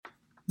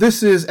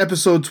This is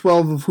episode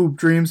 12 of Hoop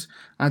Dreams.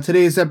 On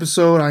today's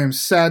episode, I am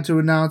sad to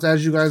announce,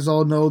 as you guys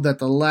all know, that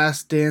The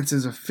Last Dance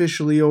is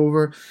officially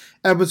over.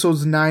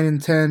 Episodes 9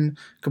 and 10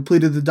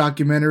 completed the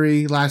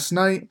documentary last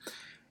night,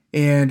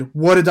 and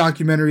what a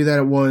documentary that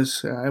it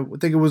was. I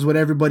think it was what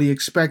everybody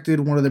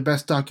expected, one of the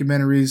best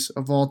documentaries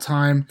of all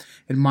time,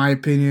 in my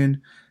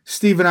opinion.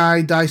 Steve and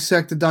I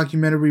dissect the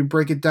documentary,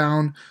 break it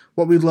down,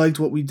 what we liked,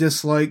 what we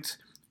disliked,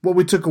 what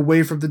we took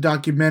away from the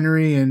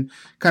documentary, and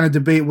kind of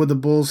debate would the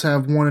Bulls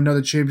have won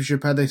another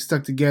championship had they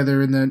stuck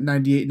together in the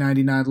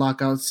 98-99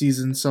 lockout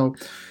season. So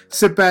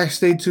sit back,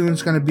 stay tuned.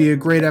 It's going to be a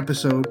great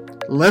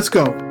episode. Let's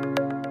go.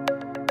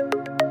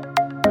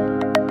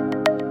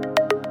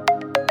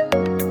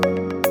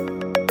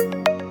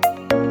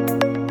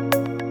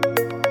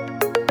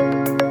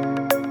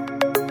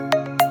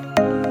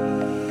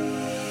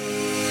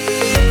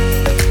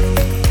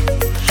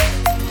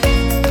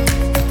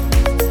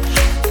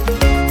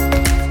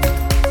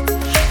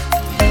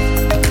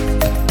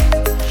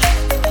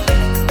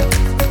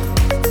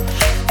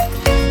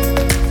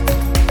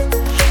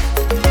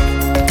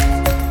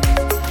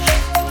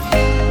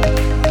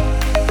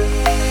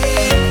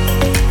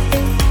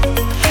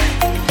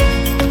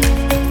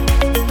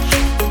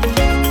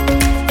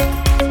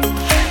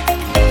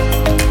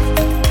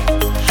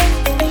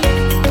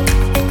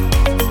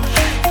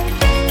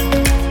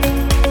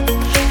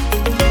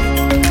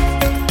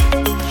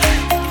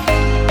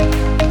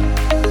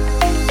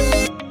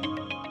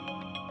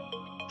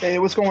 Hey,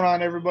 what's going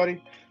on,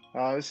 everybody?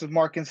 This is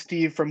Mark and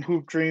Steve from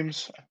Hoop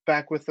Dreams,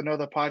 back with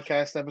another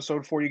podcast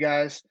episode for you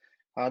guys.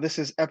 This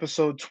is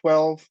episode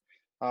 12.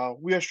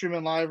 We are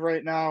streaming live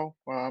right now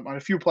on a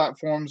few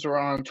platforms. We're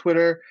on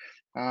Twitter,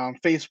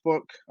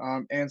 Facebook,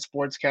 and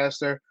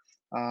Sportscaster.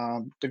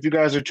 If you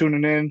guys are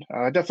tuning in,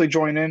 definitely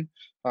join in,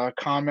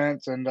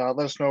 comment, and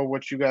let us know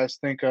what you guys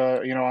think,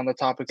 on the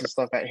topics and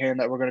stuff at hand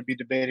that we're going to be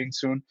debating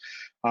soon.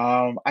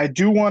 I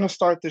do want to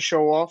start the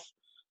show off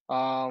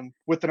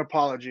with an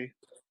apology.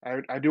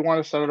 I do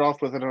want to start it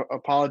off with an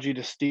apology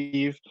to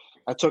Steve.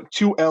 I took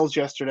 2 L's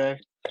yesterday.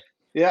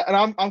 Yeah,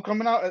 and I'm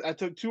coming out. I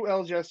took 2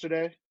 L's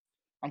yesterday.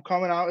 I'm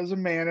coming out as a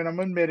man, and I'm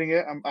admitting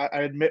it.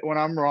 I admit when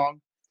I'm wrong.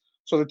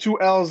 So the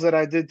 2 L's that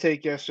I did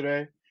take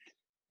yesterday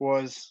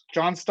was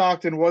John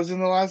Stockton was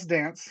in The Last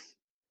Dance.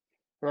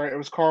 Right, it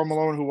was Karl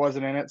Malone who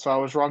wasn't in it, so I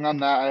was wrong on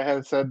that. I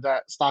had said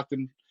that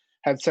Stockton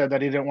had said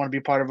that he didn't want to be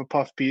part of a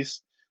puff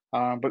piece,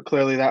 but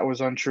clearly that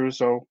was untrue.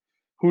 So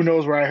who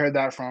knows where I heard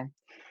that from?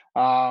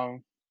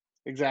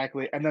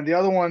 Exactly. And then the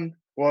other one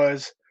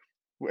was,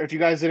 if you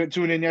guys didn't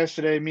tune in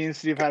yesterday, me and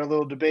Steve had a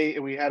little debate,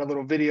 and we had a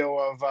little video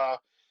of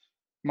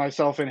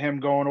myself and him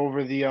going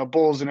over the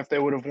Bulls and if they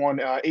would have won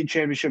 8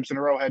 championships in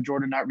a row had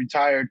Jordan not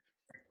retired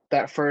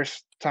that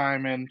first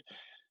time. And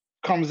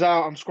comes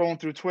out, I'm scrolling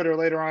through Twitter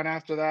later on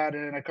after that,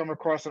 and I come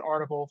across an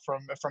article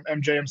from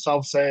MJ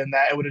himself saying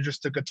that it would have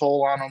just took a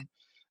toll on him.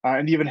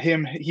 And even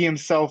he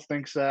himself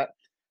thinks that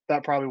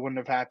probably wouldn't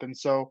have happened.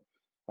 So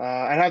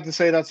I'd have to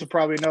say that's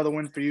probably another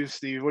win for you,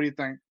 Steve. What do you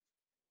think?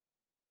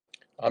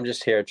 I'm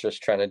just here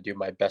trying to do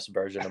my best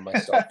version of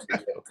myself for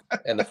you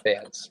and the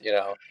fans.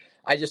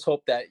 I just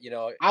hope that,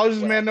 I was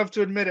just man enough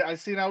to admit it. I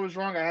seen I was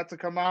wrong. I had to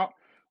come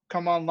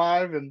on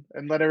live and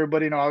let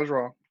everybody know I was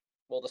wrong.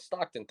 Well, the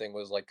Stockton thing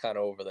was like kind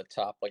of over the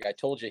top. Like I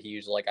told you, he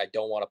was like, I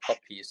don't want a puff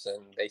piece.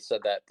 And they said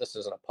that this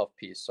isn't a puff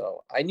piece.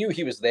 So I knew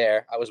he was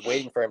there. I was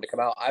waiting for him to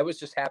come out. I was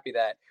just happy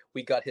that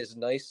we got his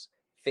nice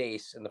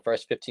face in the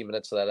first 15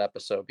 minutes of that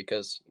episode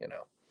because,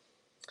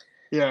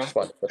 yeah, just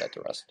wanted to put that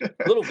to rest.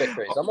 Little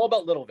victories. I'm all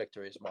about little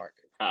victories, Mark.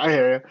 I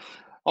hear you.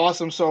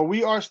 Awesome. So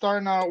we are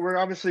starting out. We're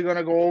obviously going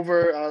to go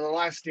over The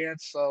Last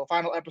Dance.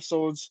 Final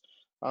episodes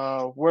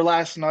were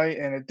last night,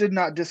 and it did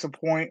not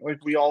disappoint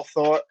like we all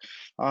thought.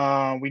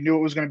 We knew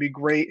it was going to be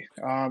great,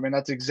 and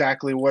that's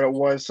exactly what it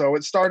was. So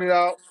it started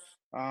out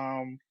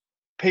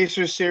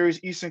Pacers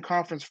series, Eastern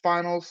Conference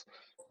Finals,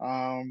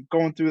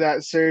 going through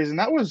that series, and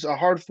that was a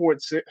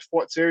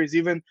hard-fought series.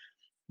 Even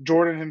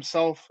Jordan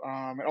himself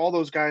and all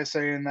those guys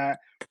saying that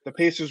the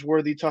Pacers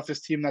were the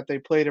toughest team that they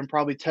played and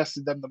probably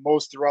tested them the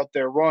most throughout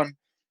their run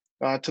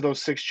to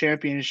those 6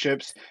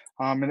 championships.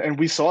 And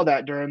we saw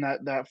that during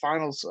that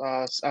finals,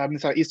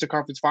 Eastern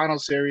Conference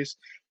Finals series.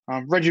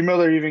 Reggie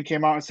Miller even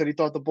came out and said he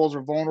thought the Bulls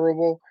were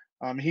vulnerable.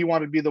 He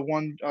wanted to be the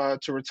one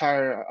to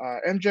retire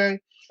MJ.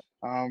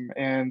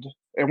 And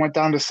it went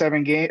down to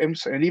 7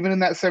 games. And even in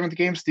that 7th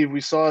game, Steve,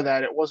 we saw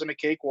that it wasn't a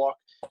cakewalk.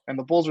 And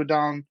the Bulls were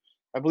down,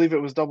 I believe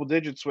it was double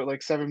digits with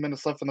like 7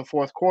 minutes left in the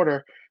 4th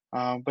quarter.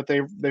 But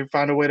they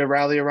found a way to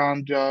rally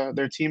around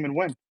their team and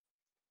win.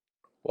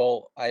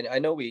 Well, I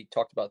know we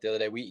talked about the other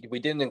day. We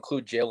didn't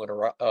include Jalen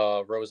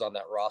Rose on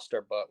that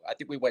roster, but I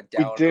think we went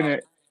down. We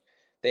didn't.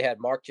 They had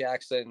Mark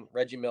Jackson,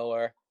 Reggie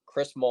Miller,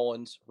 Chris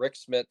Mullins, Rick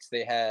Smits.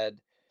 They had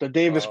the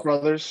Davis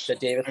brothers. The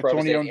Davis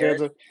brothers.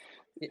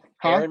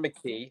 Aaron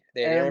McKee.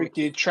 They had Aaron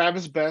McKee.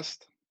 Travis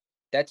Best.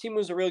 That team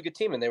was a really good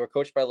team, and they were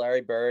coached by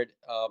Larry Bird.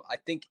 I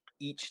think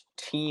each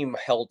team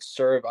held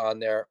serve on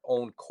their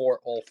own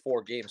court all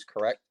 4 games,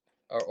 correct?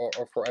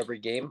 Or for every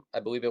game. I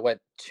believe it went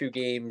 2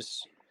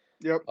 games.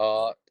 Yep.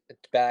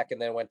 back,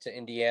 and then went to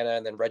Indiana,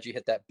 and then Reggie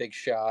hit that big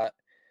shot.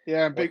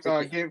 Yeah, Went big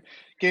to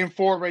game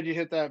 4, Reggie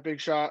hit that big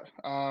shot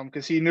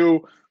because he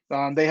knew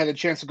they had a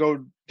chance to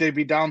go. They'd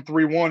be down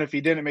 3-1 if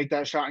he didn't make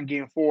that shot in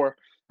game 4.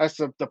 That's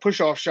the push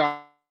off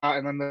shot,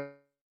 and then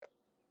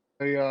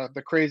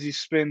the crazy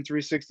spin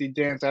 360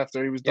 dance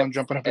after he was Yep. done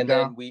jumping up and And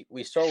down. then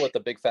we saw what the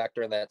big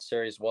factor in that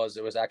series was.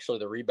 It was actually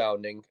the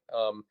rebounding.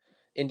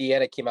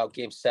 Indiana came out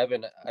game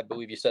 7. I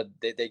believe you said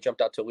they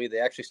jumped out to a lead. They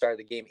actually started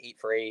the game 8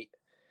 for 8.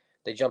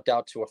 They jumped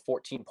out to a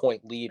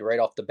 14-point lead right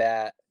off the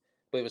bat. I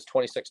believe it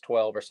was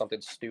 26-12 or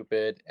something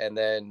stupid. And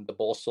then the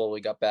Bulls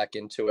slowly got back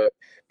into it.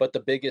 But the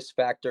biggest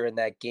factor in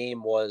that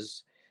game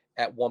was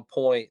at one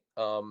point,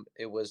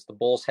 it was the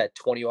Bulls had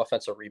 20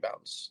 offensive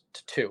rebounds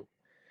to 2.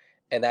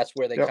 And that's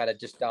where they Yep. kind of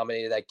just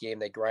dominated that game.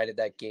 They grinded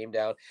that game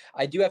down.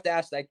 I do have to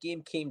ask, that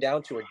game came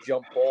down to a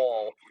jump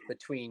ball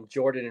between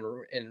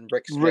Jordan and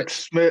Rick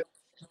Smith.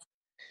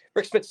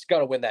 Rick Smith's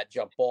going to win that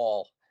jump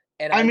ball.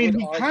 And I mean,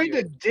 would he kind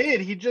of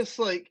did. He just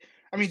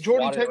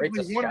Jordan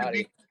technically wanted to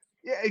be.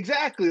 Yeah,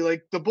 exactly.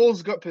 Like the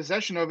Bulls got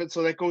possession of it,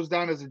 so that goes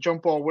down as a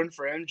jump ball win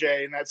for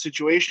MJ in that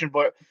situation.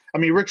 But I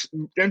mean,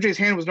 MJ's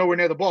hand was nowhere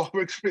near the ball.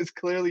 Rick Smith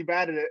clearly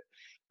batted it.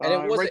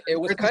 And it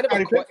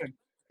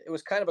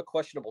was kind of a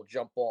questionable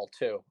jump ball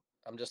too.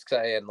 I'm just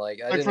saying, I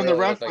didn't from really the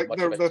ref, look like much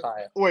of a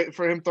tie-up. Wait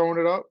for him throwing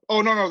it up.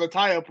 Oh no, the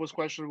tie-up was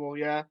questionable.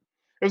 Yeah,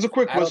 it was a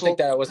quick whistle.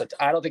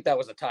 I don't think that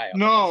was a tie-up.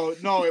 No,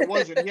 it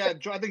wasn't.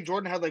 I think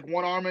Jordan had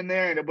one arm in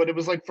there, but it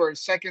was for a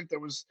second. There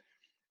was.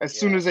 As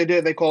soon as they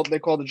did, they called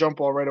the jump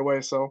ball right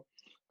away. So,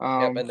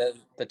 yep. And then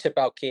the tip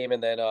out came,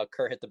 and then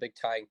Kerr hit the big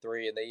tying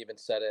 3, and they even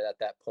said it at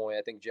that point.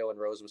 I think Joe and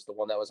Rose was the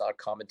one that was on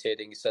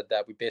commentating. He said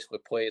that we basically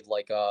played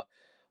like a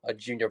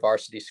junior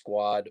varsity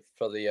squad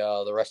for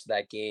the rest of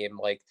that game.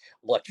 Like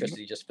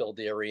electricity just filled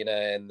the arena,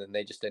 and then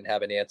they just didn't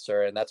have an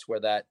answer. And that's where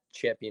that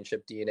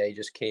championship DNA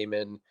just came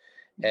in,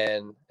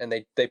 and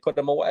they put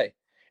them away.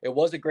 It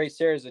was a great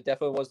series. It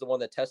definitely was the one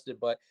that tested,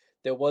 but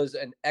there was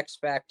an X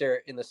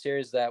factor in the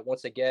series that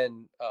once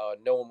again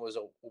no one was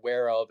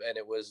aware of, and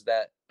it was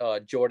that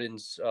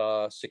Jordan's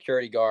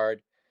security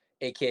guard,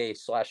 aka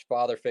 /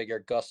 father figure,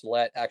 Gus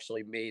Lett,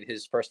 actually made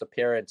his first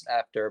appearance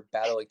after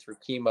battling through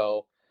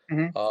chemo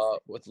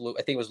with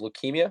I think it was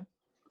leukemia,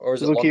 or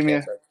was it lung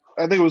cancer?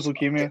 I think it was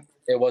leukemia.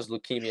 It was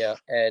leukemia,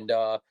 and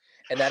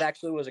that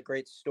actually was a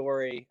great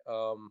story.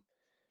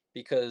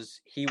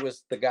 Because he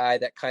was the guy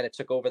that kind of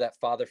took over that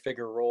father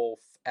figure role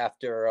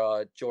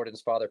after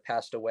Jordan's father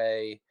passed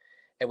away.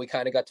 And we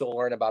kind of got to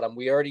learn about him.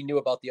 We already knew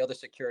about the other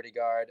security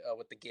guard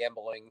with the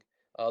gambling,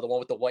 the one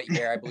with the white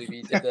hair. I believe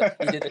he did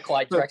the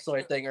Clyde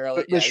Drexler thing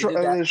earlier. He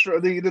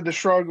did the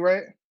shrug,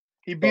 right?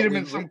 He beat him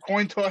in some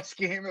coin toss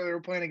game that they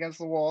were playing against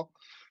the wall.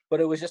 But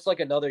it was just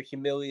like another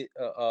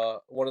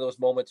one of those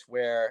moments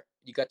where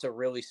you got to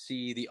really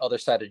see the other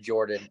side of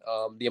Jordan,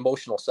 the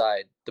emotional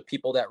side, the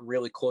people that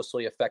really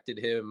closely affected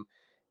him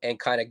and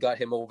kind of got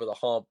him over the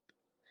hump.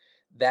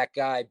 That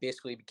guy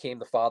basically became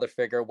the father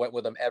figure, went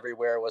with him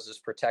everywhere, was his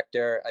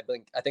protector. I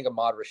think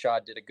Ahmad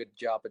Rashad did a good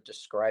job at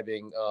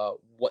describing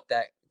what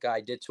that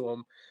guy did to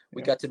him.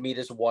 We got to meet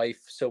his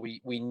wife, so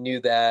we knew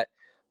that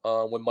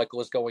when Michael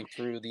was going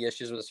through the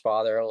issues with his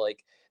father,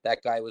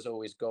 that guy was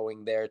always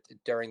going there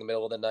during the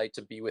middle of the night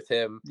to be with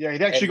him. Yeah,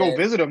 he'd actually go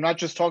visit him, not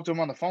just talk to him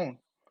on the phone.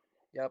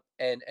 Yep,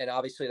 and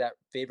obviously that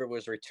favor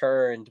was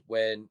returned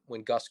when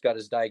Gus got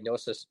his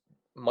diagnosis.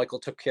 Michael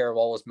took care of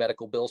all his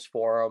medical bills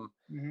for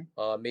him,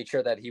 made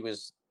sure that he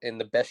was in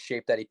the best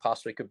shape that he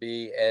possibly could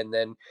be, and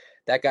then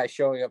that guy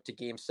showing up to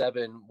Game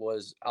 7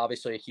 was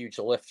obviously a huge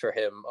lift for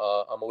him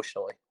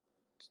emotionally.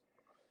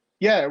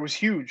 Yeah, it was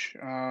huge,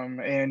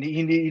 and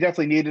he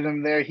definitely needed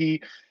him there.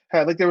 He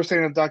had, like they were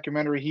saying in the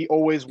documentary, he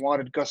always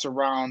wanted Gus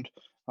around.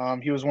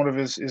 He was one of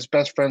his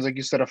best friends, like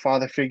you said, a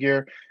father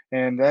figure,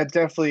 and that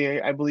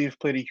definitely, I believe,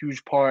 played a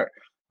huge part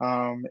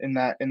in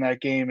that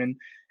game.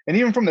 And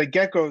even from the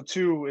get-go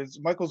too, is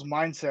Michael's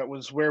mindset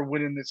was we're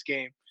winning this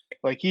game.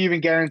 Like he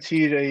even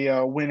guaranteed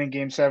a win in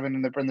Game 7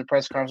 in the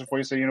press conference before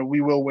he said,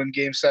 we will win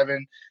Game 7.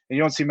 And you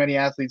don't see many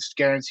athletes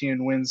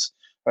guaranteeing wins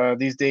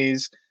these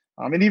days.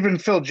 And even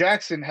Phil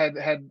Jackson had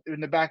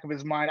in the back of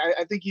his mind,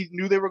 I think he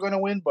knew they were going to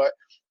win, but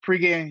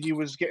pregame he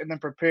was getting them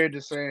prepared to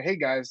say, hey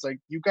guys,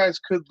 you guys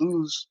could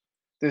lose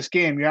this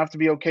game. You have to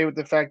be okay with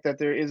the fact that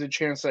there is a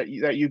chance that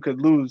you could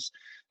lose.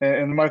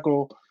 And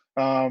Michael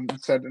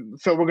said,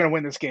 Phil, we're going to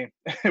win this game.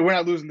 We're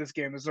not losing this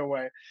game. There's no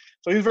way.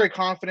 So he was very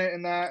confident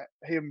in that.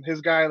 His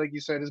guy, like you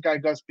said, his guy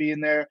Gus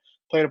being there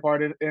played a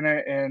part in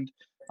it. And,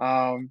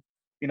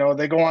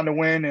 they go on to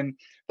win. And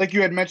like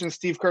you had mentioned,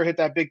 Steve Kerr hit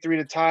that big 3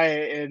 to tie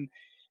it. And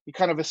he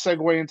kind of a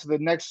segue into the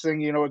next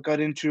thing, it got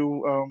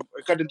into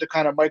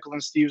kind of Michael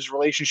and Steve's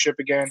relationship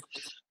again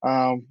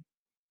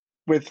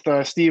with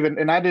Steve.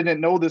 And I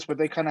didn't know this, but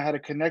they kind of had a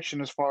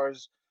connection as far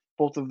as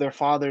both of their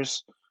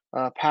fathers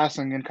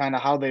passing and kind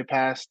of how they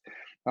passed.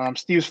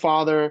 Steve's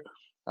father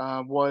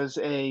was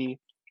a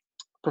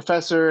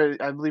professor.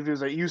 I believe he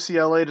was at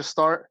UCLA to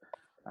start.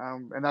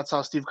 And that's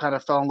how Steve kind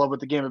of fell in love with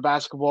the game of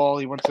basketball.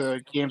 He went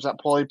to games at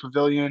Pauley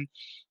Pavilion.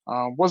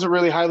 Wasn't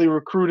really highly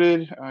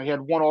recruited. He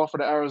had one offer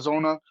to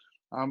Arizona,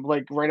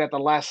 like right at the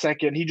last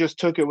second. He just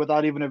took it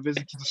without even a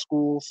visit to the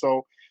school.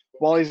 So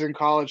while he's in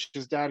college,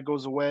 his dad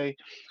goes away,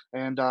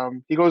 and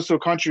he goes to a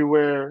country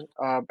where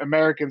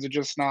Americans are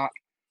just not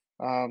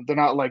they're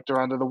not liked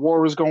around there. The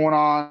war was going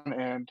on,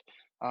 and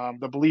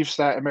the beliefs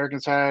that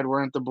Americans had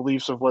weren't the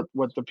beliefs of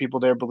what the people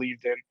there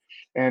believed in.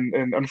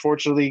 And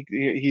unfortunately,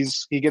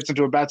 he gets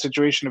into a bad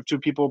situation of two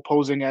people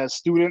posing as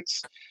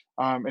students,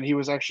 and he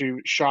was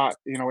actually shot,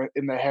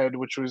 in the head,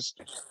 which was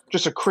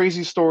just a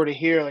crazy story to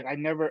hear. Like I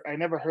never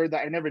heard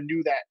that. I never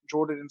knew that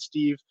Jordan and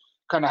Steve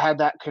kind of had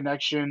that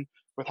connection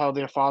with how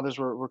their fathers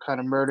were kind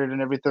of murdered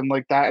and everything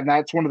like that. And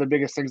that's one of the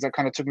biggest things that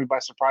kind of took me by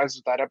surprise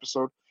with that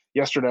episode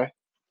yesterday.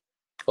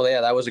 Well,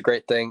 yeah, that was a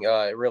great thing.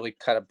 It really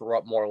kind of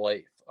brought more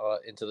life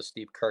into the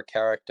Steve Kerr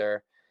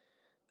character.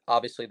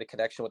 Obviously, the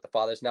connection with the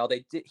fathers. Now,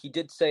 he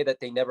did say that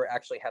they never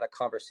actually had a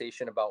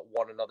conversation about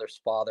one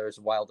another's fathers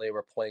while they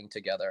were playing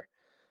together.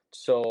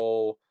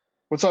 So,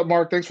 What's up,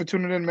 Mark? Thanks for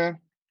tuning in, man.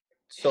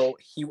 so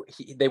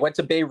they went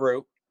to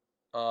Beirut,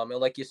 and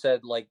like you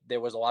said, like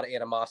there was a lot of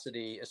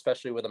animosity,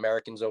 especially with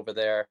Americans over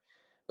there.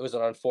 It was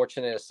an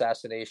unfortunate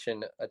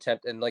assassination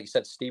attempt, and like you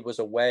said, Steve was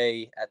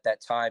away at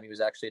that time. He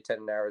was actually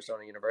attending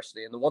Arizona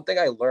University, and the one thing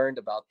I learned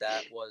about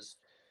that was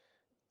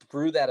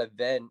through that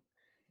event,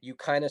 you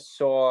kind of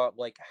saw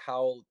like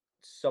how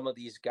some of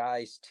these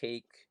guys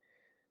take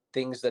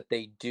things that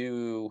they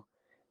do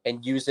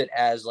and use it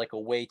as like a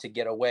way to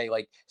get away.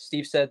 Like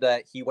Steve said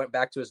that he went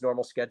back to his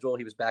normal schedule.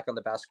 He was back on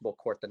the basketball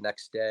court the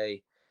next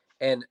day.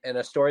 And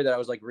a story that I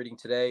was like reading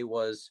today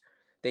was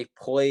they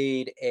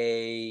played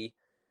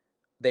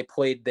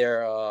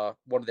their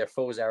one of their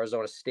foes,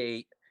 Arizona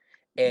State,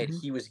 and Mm-hmm.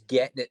 he was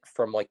getting it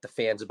from like the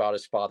fans about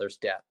his father's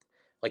death.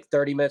 Like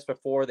 30 minutes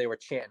before, they were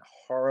chanting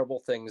horrible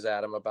things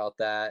at him about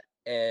that,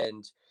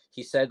 and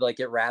he said like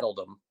it rattled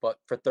him. But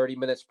for 30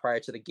 minutes prior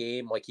to the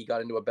game, like he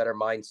got into a better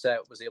mindset,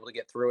 was able to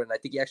get through it. And I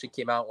think he actually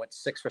came out and went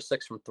 6 for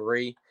 6 from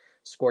three,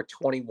 scored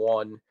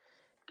 21,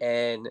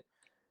 and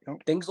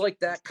things like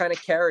that kind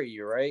of carry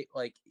you, right?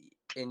 Like,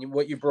 and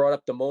what you brought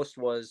up the most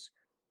was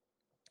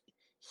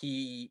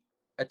he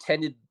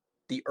attended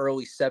the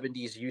early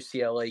 70s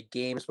UCLA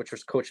games, which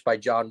was coached by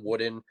John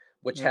Wooden,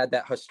 which Yep. had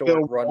that historic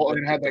Bill run with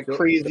Walton had that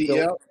crazy.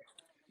 Yep.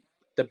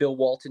 the Bill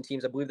Walton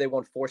teams. I believe they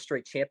won 4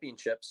 straight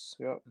championships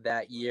Yep.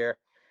 that year.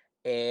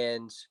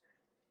 And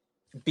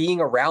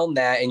being around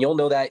that, and you'll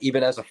know that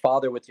even as a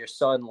father with your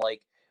son,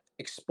 like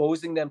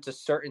exposing them to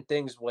certain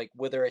things, like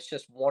whether it's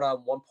just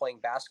one-on-one playing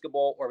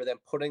basketball or then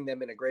putting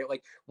them in a great,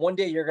 like one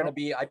day you're going to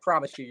be, I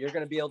promise you, you're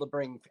going to be able to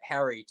bring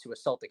Harry to a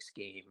Celtics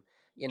game,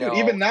 Dude,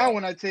 even now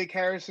when I take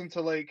Harrison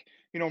to, like,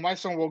 my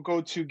son will go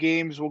to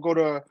games, we'll go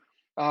to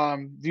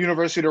the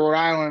University of Rhode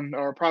Island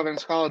or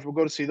Providence College, we'll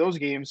go to see those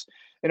games,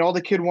 and all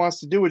the kid wants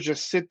to do is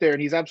just sit there,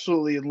 and he's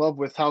absolutely in love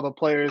with how the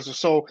players are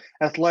so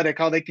athletic,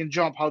 how they can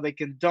jump, how they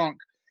can dunk,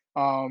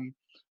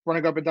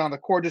 running up and down the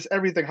court, just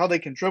everything, how they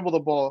can dribble the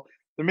ball.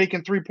 They're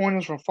making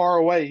 3-pointers from far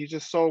away. He's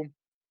just so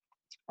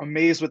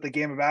amazed with the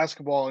game of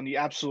basketball, and he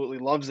absolutely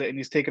loves it, and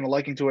he's taken a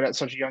liking to it at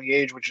such a young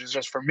age, which is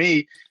just, for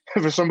me,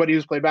 for somebody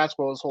who's played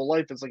basketball his whole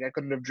life, it's like I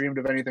couldn't have dreamed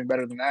of anything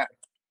better than that.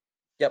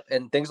 Yep,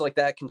 and things like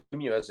that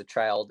continue as a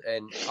child,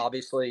 and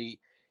obviously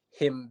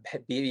him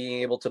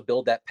being able to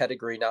build that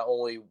pedigree not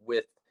only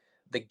with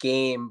the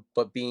game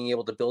but being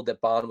able to build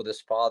that bond with his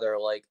father,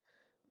 like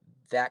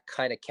that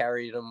kind of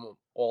carried him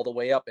all the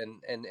way up.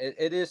 And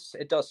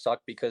it does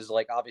suck because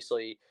like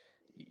obviously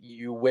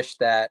you wish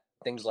that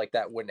things like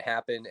that wouldn't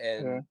happen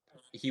and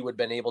he would have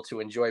been able to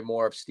enjoy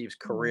more of Steve's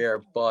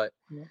career. But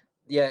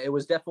yeah, it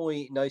was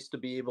definitely nice to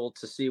be able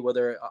to see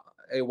whether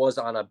it was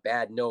on a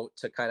bad note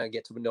to kind of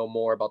get to know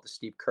more about the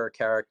Steve Kerr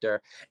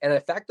character. And the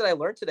fact that I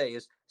learned today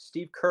is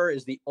Steve Kerr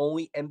is the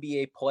only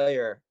NBA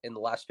player in the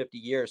last 50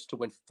 years to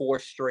win 4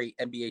 straight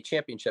NBA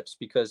championships,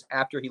 because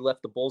after he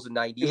left the Bulls in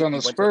 98, He's on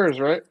the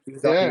Spurs, right? he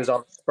was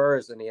on the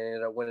Spurs, and he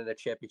ended up winning a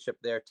championship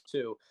there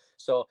too.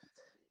 So,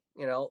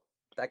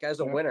 that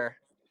guy's a winner.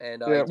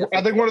 And Yeah,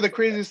 I think one of the definitely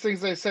craziest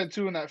things they said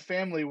too in that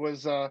family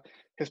was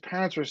his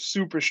parents were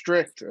super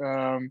strict.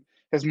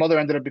 His mother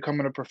ended up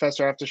becoming a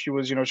professor after she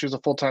was a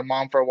full-time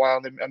mom for a while,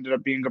 and they ended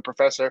up being a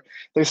professor.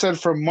 They said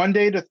from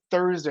Monday to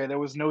Thursday there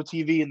was no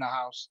TV in the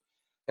house.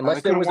 They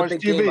unless there couldn't was a watch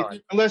big game TV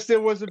on. unless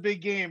there was a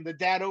big game. The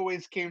dad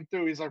always came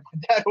through. He's like, my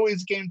dad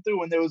always came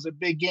through when there was a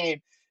big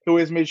game. He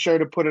always made sure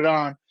to put it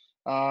on.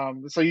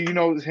 So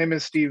him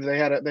and Steve, they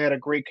had a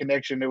great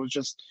connection. It was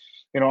just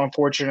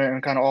unfortunate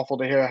and kind of awful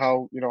to hear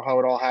how how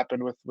it all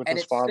happened with And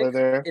his father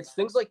there. it's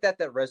things like that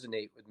that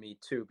resonate with me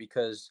too,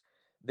 because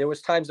there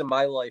was times in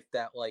my life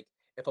that like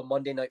if a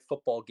Monday night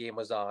football game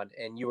was on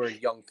and you were a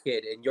young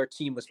kid and your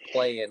team was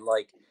playing,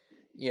 like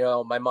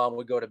my mom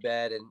would go to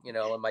bed and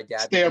and my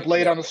dad would Stay up wake me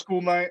late on up. a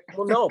school night.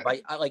 Well, no,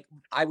 but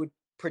I would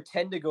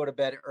pretend to go to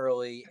bed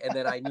early, and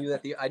then I knew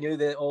that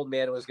the old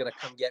man was going to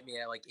come get me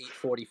at like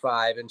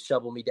 8:45 and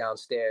shovel me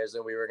downstairs,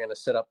 and we were going to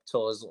sit up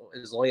till as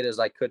late as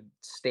I could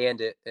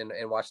stand it and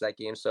watch that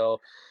game.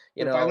 So,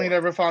 If Eileen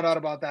ever found out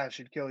about that,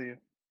 she'd kill you.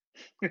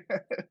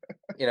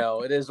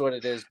 it is what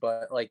it is.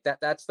 But like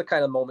that's the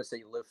kind of moments that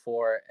you live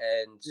for,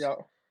 and Yeah.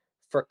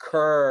 for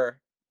Kerr,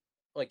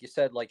 like you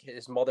said, like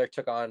his mother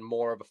took on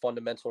more of a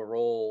fundamental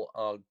role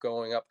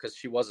growing up because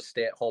she was a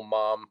stay-at-home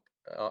mom.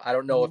 I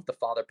don't know if the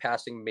father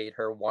passing made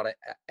her want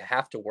to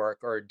have to work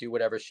or do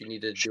whatever she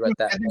needed to do at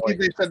that I think point.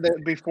 they said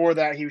that before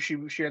that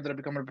she ended up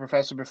becoming a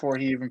professor before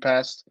he even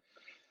passed.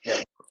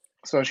 Yeah.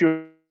 So she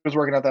was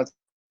working at that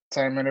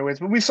time anyways.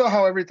 But we saw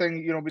how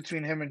everything,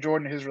 between him and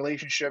Jordan, his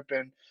relationship,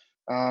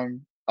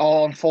 and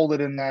all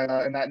unfolded in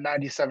that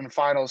 '97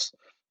 finals.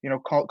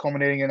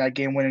 Culminating in that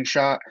game-winning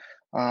shot.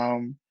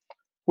 And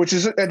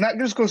that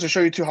just goes to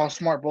show you too how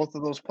smart both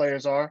of those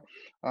players are,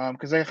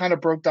 because they kind of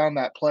broke down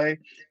that play,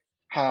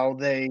 how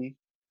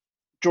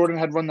Jordan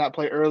had run that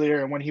play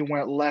earlier, and when he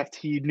went left,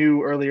 he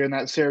knew earlier in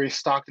that series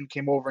Stockton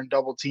came over and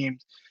double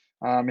teamed,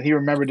 and he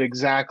remembered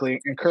exactly.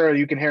 And Curry,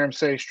 you can hear him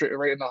say straight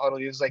right in the huddle,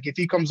 he's like, "If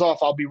he comes off,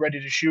 I'll be ready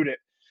to shoot it."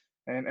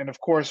 And of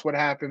course, what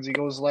happens? He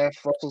goes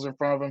left, Russell's in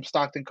front of him,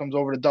 Stockton comes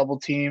over to double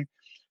team,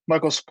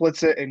 Michael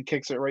splits it and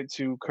kicks it right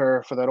to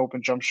Kerr for that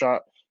open jump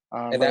shot,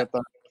 And right at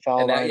the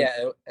foul line.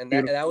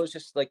 That was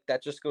just like,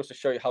 that just goes to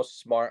show you how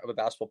smart of a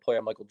basketball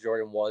player Michael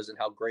Jordan was and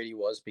how great he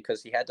was,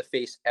 because he had to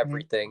face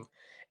everything.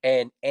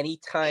 And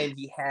anytime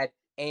he had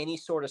any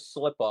sort of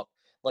slip up,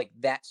 like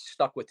that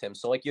stuck with him.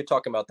 So like you're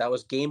talking about, that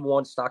was game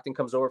one. Stockton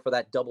comes over for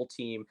that double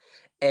team.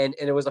 And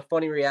it was a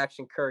funny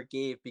reaction Kerr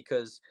gave,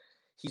 because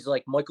he's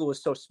like, Michael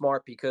was so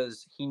smart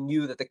because he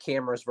knew that the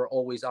cameras were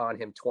always on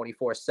him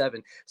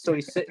 24/7. So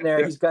he's sitting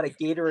there, he's got a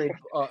Gatorade.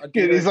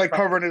 He's like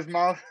covering his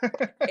mouth.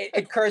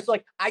 And Kerr's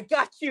like, "I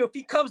got you. If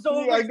he comes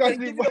over, he's gonna give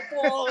me the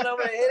ball, and I'm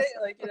gonna hit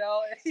it." Like,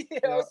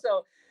 Yeah.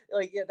 So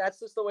like, yeah, that's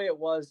just the way it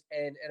was.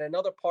 And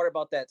another part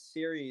about that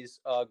series,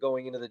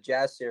 going into the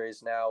Jazz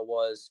series now,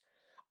 was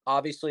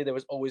obviously there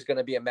was always going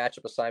to be a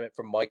matchup assignment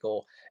for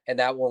Michael, and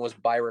that one was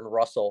Byron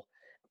Russell.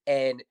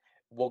 And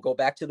we'll go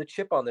back to the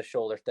chip on the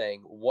shoulder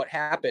thing. What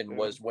happened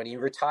was, when he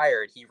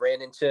retired, he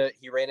ran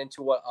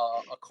into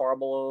a Karl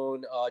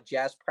Malone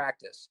Jazz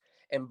practice,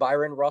 and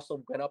Byron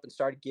Russell went up and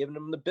started giving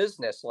him the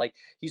business. Like,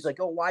 he's like,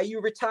 "Oh, why are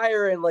you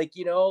retiring?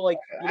 You don't want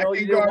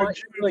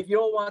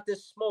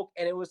this smoke."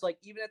 And it was like,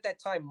 even at that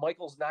time,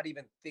 Michael's not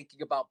even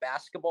thinking about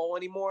basketball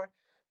anymore.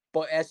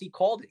 But as he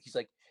called it, he's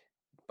like,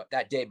 but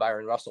that day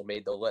Byron Russell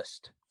made the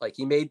list. Like,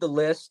 he made the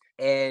list,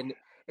 and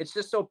it's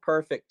just so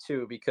perfect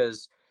too,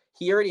 because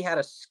he already had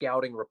a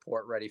scouting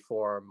report ready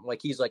for him. Like,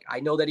 he's like,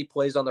 I know that he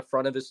plays on the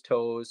front of his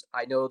toes.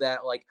 I know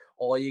that, like,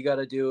 all you got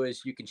to do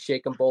is you can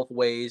shake him both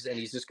ways, and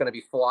he's just going to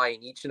be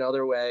flying each and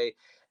other way.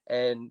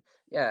 And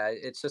yeah,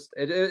 it's just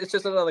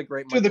another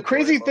great Dude, Michael the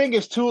crazy Jordan thing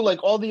is too,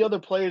 like, all the other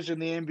players in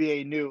the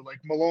NBA knew. Like,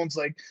 Malone's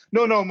like,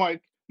 no,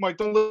 Mike,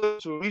 don't listen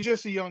to him. He's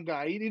just a young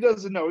guy. He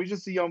doesn't know. He's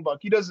just a young buck.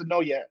 He doesn't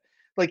know yet.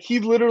 Like, he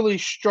literally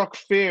struck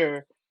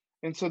fear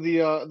into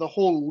the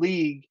whole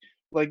league.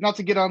 Like, not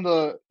to get on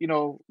the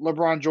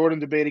LeBron Jordan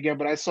debate again,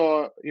 but I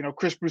saw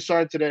Chris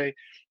Broussard today.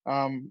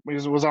 He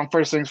was on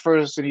First Things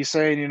First, and he's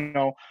saying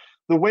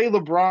the way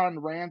LeBron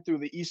ran through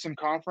the Eastern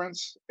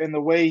Conference and the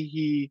way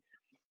he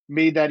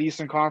made that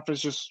Eastern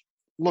Conference just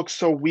look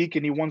so weak,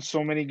 and he won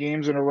so many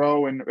games in a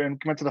row and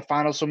went to the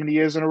finals so many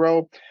years in a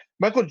row.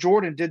 Michael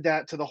Jordan did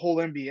that to the whole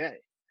NBA.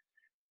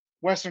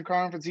 Western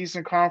Conference,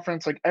 Eastern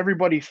Conference, like,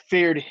 everybody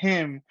feared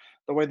him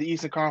the way the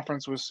Eastern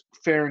Conference was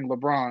fearing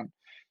LeBron,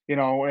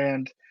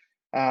 and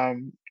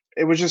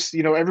it was just,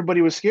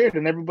 everybody was scared,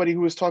 and everybody who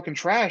was talking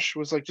trash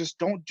was like, just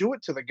don't do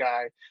it to the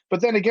guy.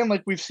 But then again,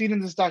 like we've seen in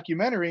this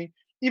documentary,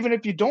 even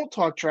if you don't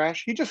talk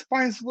trash, he just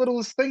finds the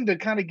littlest thing to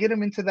kind of get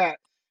him into that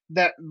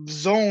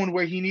zone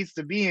where he needs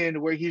to be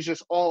in, where he's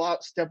just all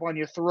out, step on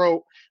your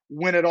throat,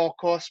 win at all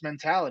costs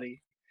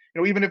mentality.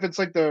 Even if it's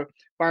like the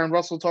Byron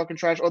Russell talking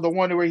trash, or the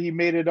one where he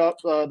made it up,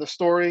 the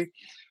story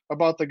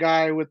about the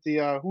guy with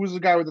who was the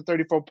guy with the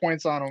 34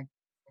 points on him?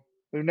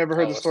 We've never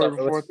heard the story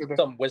before. It was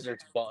some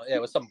Wizards ball. Yeah,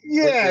 it was some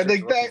Yeah, Wizards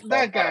like rookie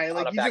that guy, on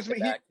like a back to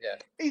back. Yeah,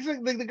 he's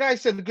like the guy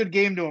said a good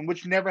game to him,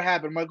 which never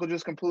happened. Michael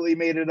just completely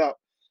made it up.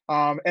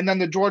 And then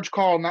the George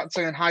Karl not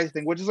saying hi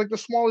thing, which is like the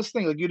smallest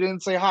thing. Like, you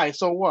didn't say hi,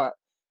 so what?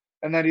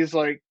 And then he's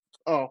like,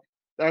 "Oh,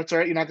 that's all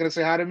right. You're not gonna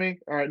say hi to me.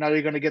 All right, now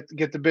you're gonna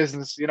get the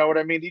business." You know what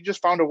I mean? He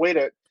just found a way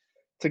to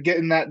get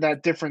in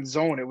that different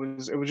zone. It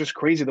was just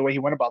crazy the way he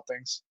went about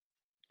things.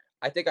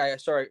 I think I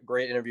saw a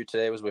great interview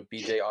today. It was with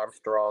BJ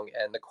Armstrong,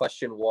 and the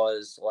question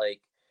was like,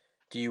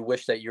 "Do you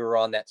wish that you were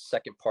on that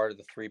second part of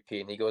the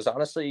 3P?" And he goes,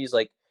 honestly, he's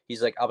like,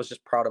 I was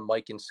just proud of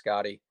Mike and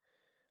Scotty.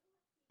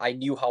 I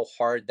knew how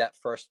hard that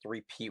first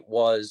 3P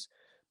was,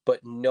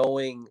 but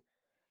knowing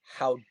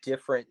how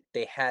different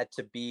they had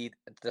to be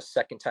the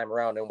second time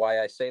around. And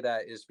why I say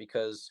that is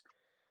because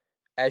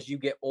as you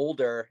get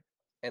older,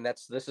 and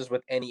this is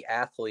with any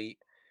athlete,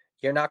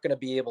 you're not going to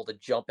be able to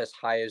jump as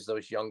high as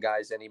those young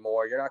guys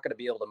anymore. You're not going to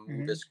be able to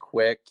move as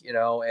quick,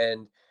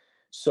 and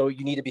so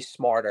you need to be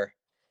smarter.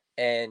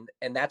 And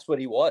that's what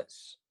he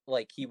was.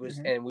 Like, he was,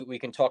 and we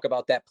can talk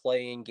about that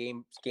play in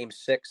game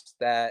 6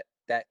 that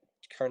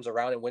turns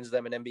around and wins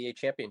them an NBA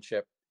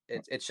championship.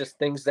 It's just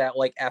things that,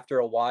 like, after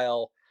a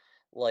while,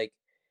 like,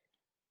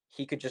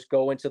 he could just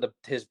go into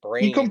his He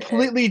brain and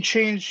completely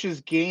changed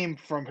his game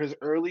from his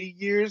early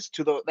years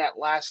to that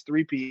last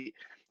three-peat.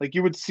 Like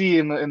you would see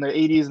in the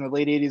 80s and the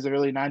late 80s and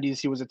early 90s,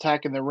 he was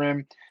attacking the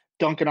rim,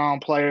 dunking on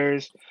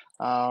players.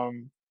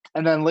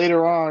 And then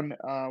later on,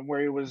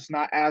 where he was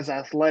not as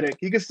athletic,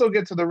 he could still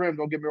get to the rim.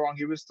 Don't get me wrong;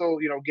 he was still,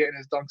 getting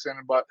his dunks in.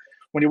 But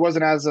when he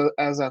wasn't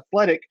as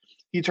athletic,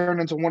 he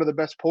turned into one of the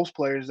best post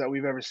players that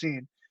we've ever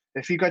seen.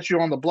 If he got you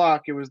on the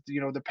block, it was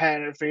the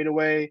patented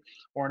fadeaway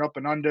or an up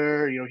and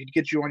under. He'd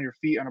get you on your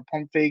feet on a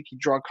pump fake. He'd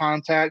draw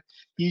contact.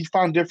 He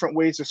found different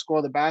ways to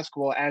score the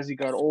basketball as he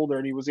got older,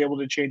 and he was able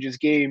to change his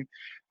game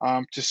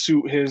to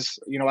suit his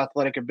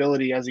athletic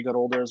ability as he got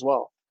older as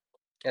well.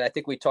 I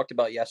think we talked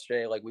about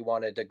yesterday, like we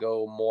wanted to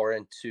go more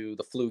into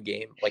the flu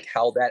game, like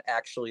how that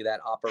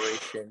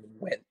operation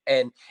went,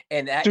 and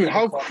that Dude, even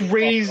how caught me off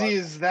crazy guard.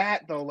 is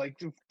that though? Like,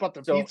 but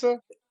the So,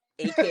 pizza?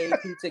 AKA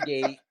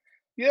Pizzagate,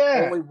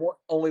 Yeah,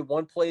 only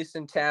one place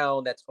in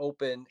town that's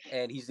open,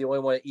 and he's the only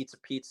one that eats a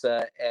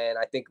pizza. And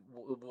I think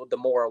the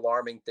more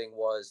alarming thing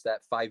was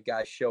that five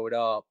guys showed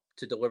up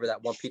to deliver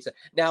that one pizza.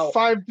 Now,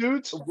 5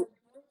 dudes.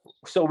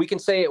 so we can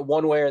say it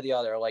one way or the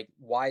other. Like,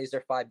 why is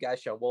there five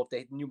guys showing? Well, if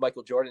they knew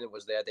Michael Jordan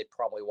was there, they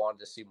probably wanted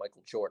to see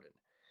Michael Jordan.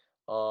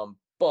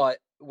 But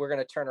we're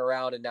gonna turn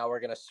around and now we're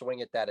gonna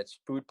swing at that. It's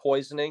food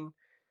poisoning.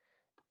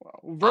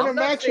 I'm Vernon not saying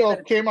that Maxwell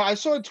it's came out. I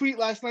saw a tweet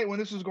last night when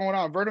this was going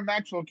on. Vernon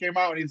Maxwell came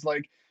out and he's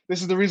like,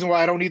 "This is the reason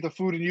why I don't eat the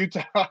food in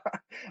Utah."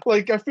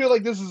 Like, I feel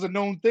like this is a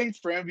known thing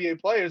for NBA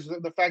players.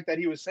 The fact that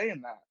he was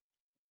saying that.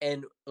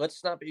 and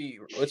let's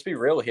be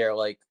real here.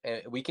 Like,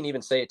 we can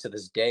even say it to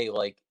this day.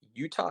 Like,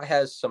 Utah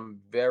has some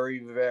very,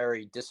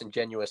 very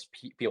disingenuous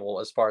people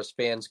as far as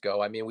fans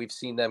go. I mean, we've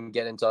seen them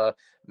get into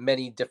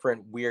many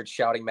different weird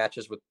shouting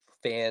matches with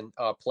fan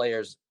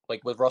players,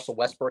 like with Russell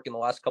Westbrook in the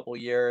last couple of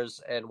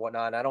years and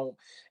whatnot.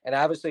 And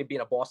obviously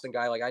being a Boston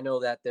guy, like I know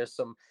that there's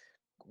some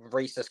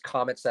racist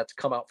comments that's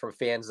come out from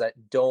fans that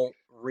don't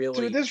Dude,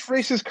 really, there's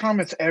racist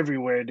comments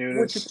everywhere, dude.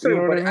 which is You true,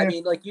 know what I but I mean?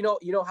 mean, like you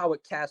know how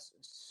it casts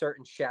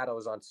certain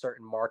shadows on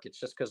certain markets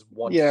just because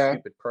one Yeah,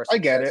 stupid I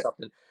person get says it.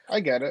 something. I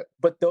get it.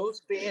 But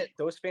those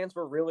fans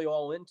were really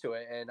all into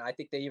it, and I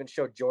think they even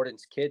showed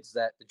Jordan's kids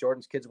that the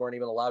Jordan's kids weren't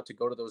even allowed to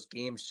go to those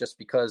games just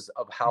because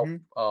of how Hmm.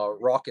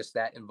 raucous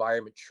that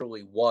environment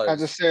truly I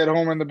just was. stay at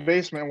home in the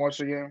basement and watch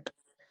the game.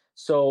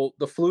 So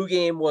the flu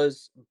game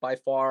was by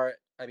far.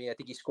 I mean, I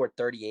think he scored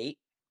 38,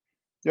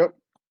 Yep.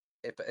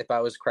 if I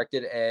was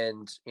corrected,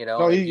 and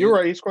No, and you're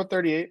right. He scored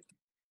 38.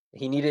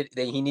 he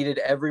needed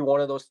every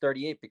one of those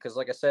 38 because,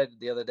 like I said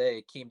the other day,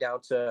 it came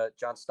down to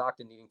John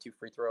Stockton needing two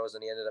free throws,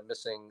 and he ended up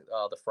missing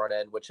the front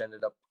end, which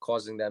ended up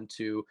causing them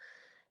to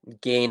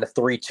gain a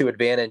 3-2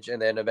 advantage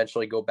and then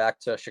eventually go back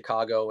to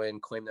Chicago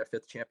and claim their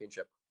fifth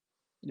championship.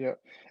 Yeah,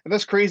 and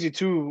that's crazy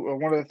too.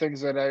 One of the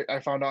things that I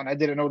found out, and I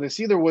didn't know this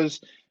either,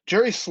 was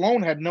Jerry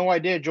Sloan had no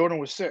idea Jordan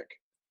was sick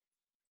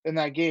in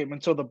that game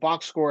until the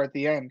box score at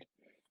the end,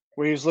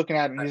 where he was looking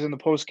at it and he's in the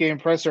post game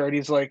presser and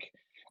he's like,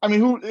 I mean,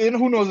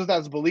 who knows if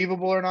that's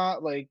believable or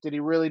not? Like, did he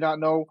really not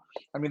know?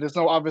 I mean, there's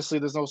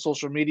no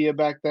social media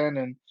back then,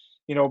 and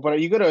but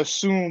you got to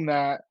assume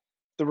that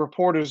the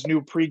reporters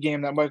knew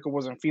pregame that Michael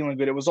wasn't feeling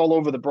good. It was all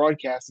over the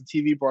broadcast, the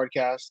TV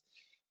broadcast.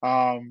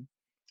 Um,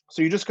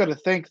 so you just got to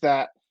think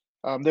that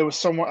there was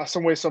some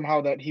way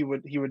somehow that he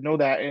would know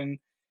that, and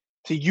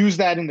to use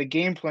that in the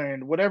game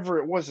plan, whatever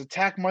it was,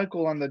 attack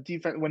Michael on the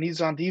defense when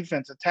he's on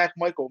defense. Attack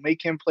Michael,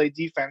 make him play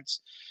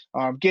defense,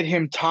 get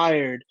him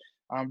tired,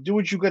 do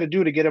what you got to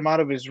do to get him out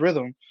of his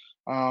rhythm.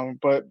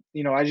 But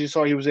as you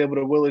saw, he was able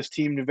to will his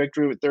team to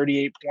victory with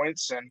 38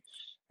 points,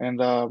 and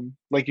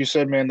like you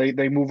said, man,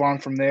 they move on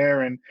from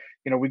there, and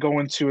we go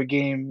into a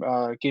game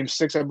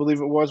 6, I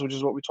believe it was, which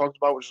is what we talked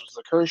about, which was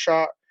the Kerr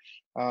shot.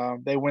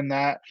 They win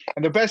that,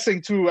 and the best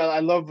thing too, I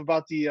love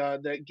about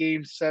the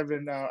game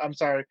 7. I'm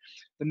sorry,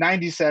 the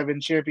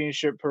 '97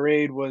 championship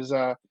parade was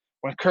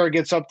when Kerr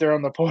gets up there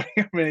on the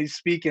podium and he's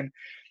speaking,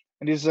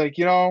 and he's like,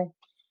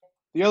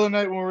 the other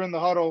night when we were in the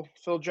huddle,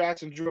 Phil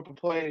Jackson drew up a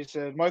play. And he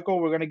said, "Michael,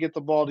 we're gonna get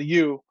the ball to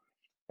you,"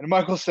 and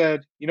Michael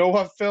said, "You know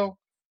what, Phil?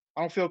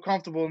 I don't feel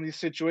comfortable in these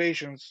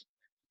situations.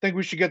 I think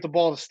we should get the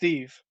ball to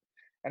Steve."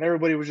 And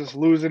everybody was just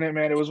losing it,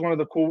 man. It was one of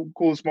the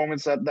coolest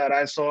moments that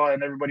I saw,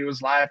 and everybody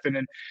was laughing,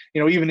 and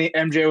even the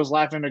MJ was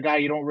laughing, a guy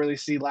you don't really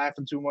see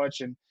laughing too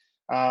much, and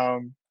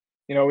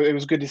it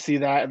was good to see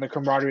that and the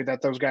camaraderie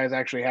that those guys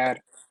actually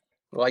had.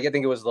 Well, I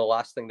think it was the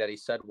last thing that he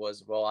said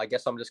was, "Well, I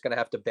guess I'm just going to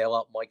have to bail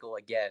out Michael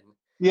again."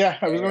 Yeah,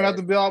 I was going to have to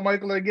And bail out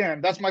Michael again.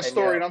 That's my and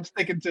story, and I'm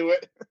sticking to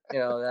it.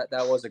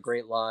 that was a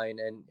great line,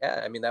 and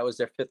yeah, I mean that was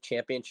their fifth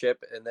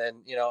championship, and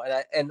then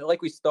and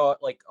like we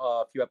thought, like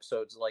a few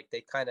episodes, like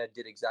they kind of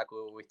did exactly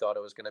what we thought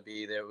it was going to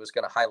be. It was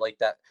going to highlight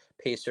that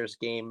Pacers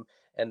game,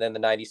 and then the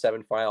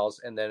 '97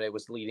 finals, and then it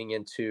was leading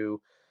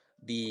into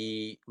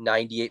the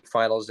 '98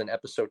 finals in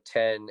episode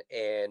 10,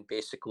 and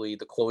basically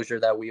the closure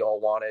that we all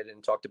wanted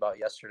and talked about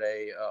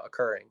yesterday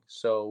occurring.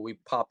 So we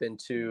pop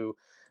into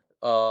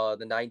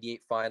the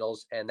 '98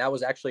 finals, and that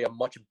was actually a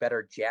much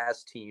better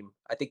Jazz team.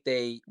 I think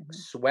they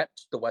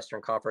swept the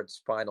Western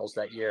Conference Finals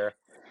that year.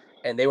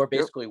 and they were Yep.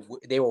 basically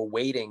they were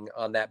waiting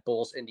on that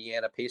Bulls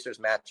Indiana Pacers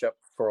matchup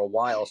for a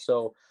while.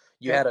 So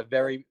you Yep.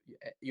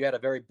 had a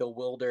very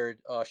bewildered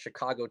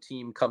Chicago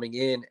team coming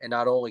in, and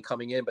not only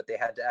coming in, but they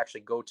had to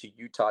actually go to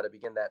Utah to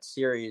begin that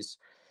series.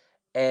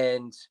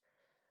 And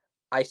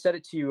I said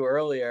it to you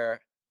earlier.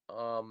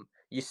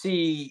 You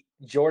see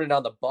Jordan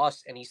on the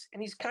bus, and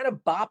he's kind of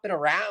bopping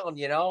around, and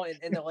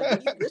they're like, "What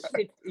are you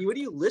listening? What are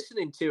you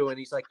listening to?" And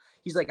he's like,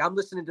 "I'm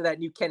listening to that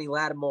new Kenny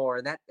Lattimore,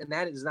 and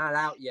that is not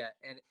out yet."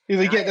 He's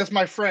like, yeah, I that's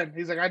my friend.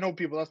 He's like, I know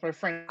people. That's my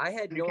friend. I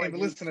had You no can't even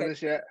idea listen to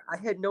this yet. I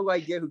had no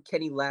idea who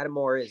Kenny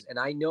Lattimore is, and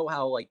I know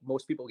how like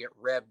most people get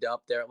revved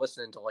up there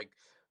listening to like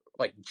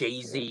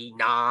Jay-Z,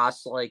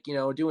 Nas,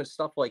 doing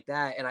stuff like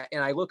that.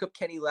 And I look up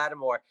Kenny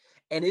Lattimore,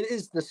 and it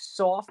is the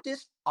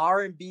softest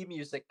R&B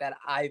music that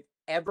I've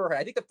ever heard.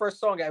 I think the first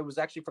song I was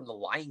actually from the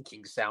Lion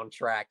King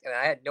soundtrack, and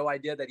I had no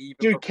idea that he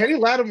even Dude, Kenny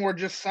Lattimore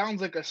just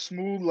sounds like a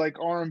smooth like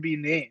R&B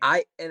name.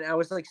 I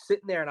was like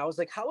sitting there, and I was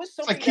like, how is It's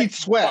like somebody Keith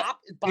that's Sweat.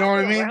 You know what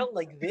I bopping mean? around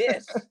like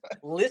this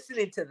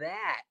listening to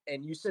that?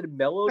 And you said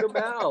mellowed him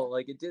out,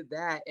 like it did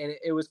that, and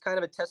it was kind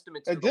of a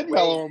testament to It the did way.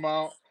 mellow him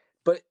out.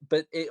 But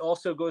it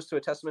also goes to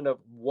a testament of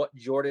what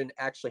Jordan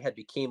actually had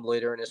became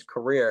later in his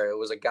career. It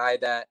was a guy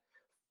that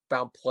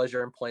found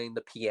pleasure in playing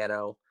the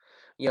piano,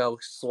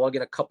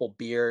 slugging a couple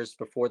beers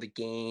before the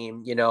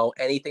game,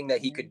 anything that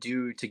he could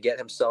do to get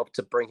himself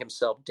to bring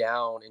himself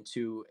down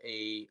into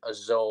a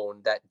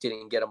zone that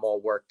didn't get him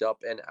all worked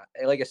up. And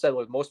like I said,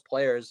 with most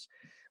players,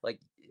 like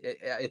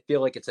I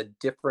feel like it's a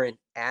different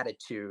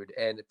attitude.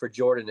 And for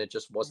Jordan, it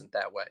just wasn't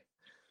that way.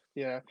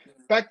 Yeah,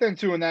 back then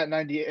too in that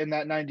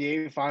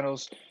 98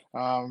 finals,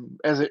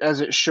 as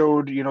it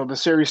showed, the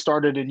series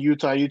started in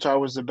Utah. Utah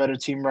was the better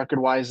team record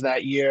wise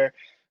that year,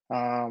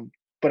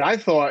 but I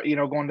thought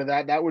going to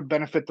that would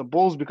benefit the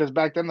Bulls because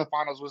back then the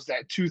finals was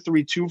that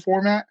 2-3-2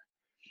 format.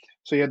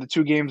 So you had the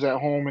 2 games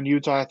at home in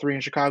Utah, 3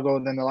 in Chicago,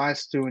 and then the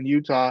last 2 in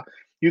Utah.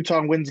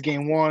 Utah wins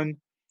game 1,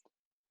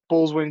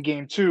 Bulls win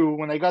game 2.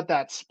 When they got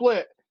that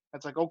split,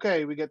 it's like,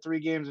 okay, we get 3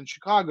 games in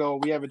Chicago.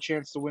 We have a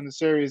chance to win the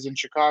series in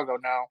Chicago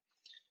now.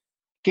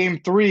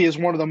 Game 3 is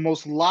one of the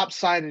most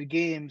lopsided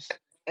games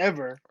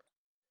ever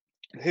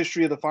in the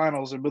history of the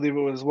finals. I believe it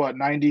was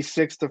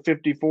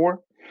 96-54,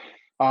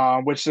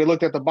 which they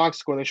looked at the box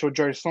score. They showed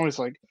Jerry Stone. He's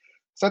like,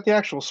 is that the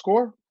actual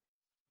score?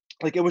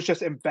 Like, it was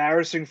just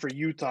embarrassing for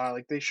Utah.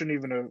 Like, they shouldn't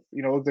even have,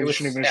 they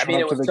shouldn't even have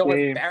shown up to the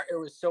game. It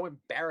was so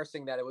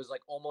embarrassing that it was like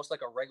almost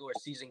like a regular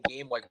season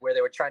game, like where they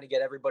were trying to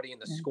get everybody in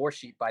the score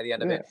sheet by the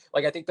end of it.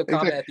 Like, I think the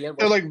comment at the end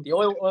was like, the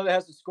only one that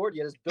hasn't scored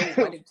yet is Bill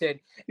Wennington.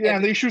 Yeah,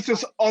 and they shoot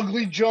this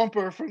ugly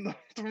jumper from the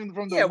wing,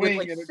 with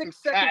like and 6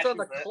 seconds on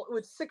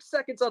with 6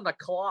 seconds on the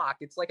clock.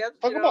 It's like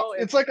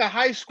it's like a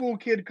high school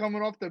kid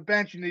coming off the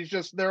bench, and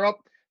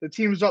the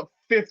team's up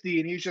 50,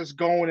 and he's just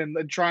going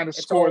and trying to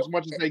score as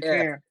much as they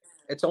can.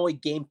 It's only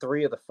game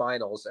 3 of the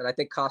finals, and I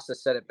think Costa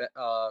said it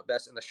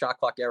best. In the shot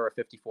clock era,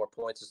 54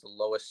 points is the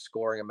lowest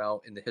scoring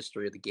amount in the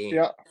history of the game.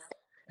 Yeah,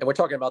 and we're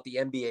talking about the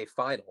NBA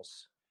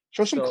Finals.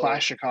 Show some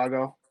class,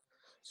 Chicago.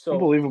 So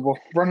unbelievable,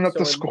 running up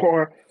the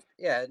score.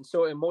 Yeah, and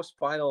so in most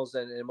finals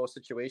and in most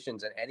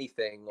situations and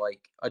anything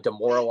like a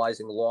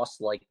demoralizing loss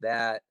like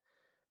that,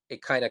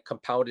 it kind of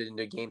compounded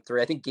into game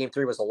 3. I think game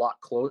 3 was a lot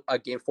close.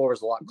 Game 4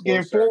 was a lot closer.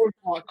 Game 4 was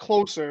a lot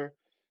closer.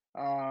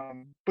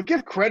 But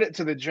give credit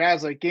to the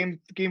Jazz. Like game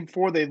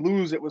 4, they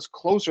lose. It was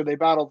closer. They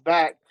battled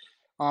back.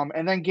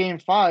 And then game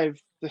 5,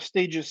 the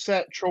stage is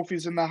set,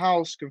 trophies in the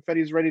house,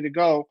 confetti's ready to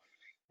go,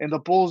 and the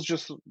Bulls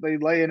they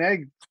lay an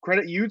egg.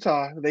 Credit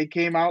Utah. They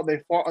came out. They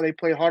fought. They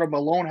played hard.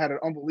 Malone had an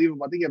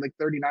unbelievable. I think he had like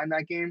 39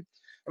 that game.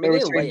 I mean, they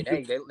didn't lay an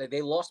egg.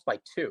 They lost by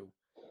 2.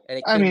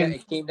 And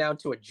it came down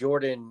to a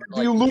Jordan.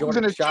 You lose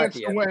in a chance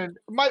to win.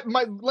 My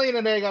laying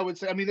an egg, I would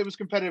say. I mean, it was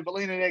competitive, but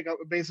laying an egg,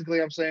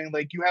 basically, I'm saying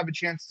like you have a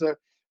chance to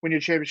win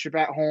your championship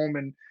at home,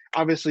 and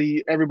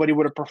obviously everybody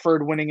would have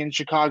preferred winning in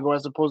Chicago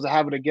as opposed to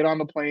having to get on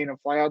the plane and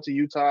fly out to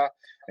Utah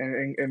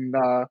and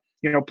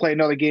play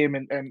another game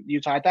in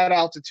Utah at that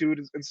altitude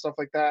and stuff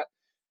like that.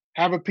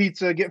 Have a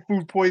pizza, get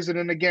food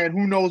poisoning, and again,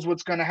 who knows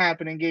what's going to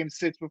happen in Game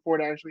 6 before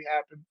it actually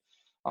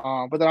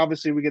happened. But then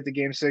obviously we get to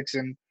Game 6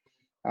 and.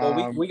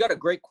 Well, we got a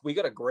great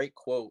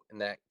quote in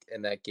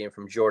that game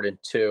from Jordan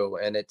too,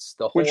 and it's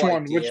the whole which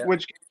one? Idea,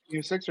 which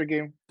Game 6 or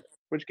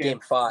which game?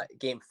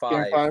 Game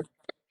 5.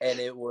 And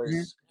it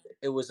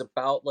was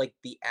about like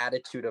the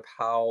attitude of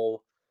how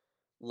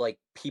like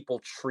people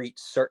treat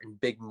certain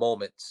big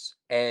moments,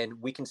 and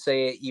we can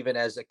say it even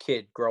as a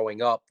kid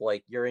growing up.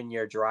 Like you're in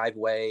your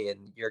driveway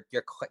and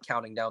you're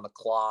counting down the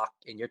clock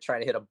and you're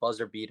trying to hit a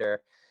buzzer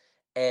beater,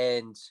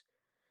 and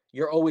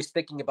you're always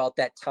thinking about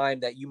that time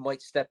that you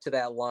might step to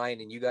that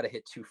line and you got to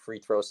hit 2 free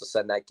throws to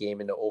send that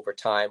game into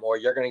overtime, or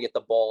you're going to get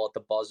the ball at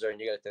the buzzer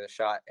and you got to take a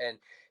shot. And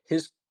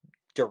his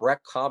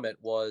direct comment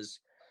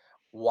was,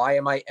 why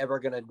am I ever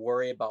going to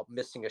worry about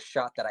missing a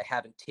shot that I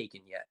haven't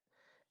taken yet?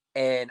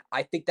 And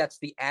I think that's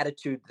the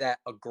attitude that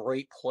a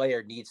great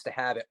player needs to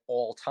have at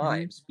all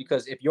times,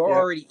 because if you're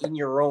already in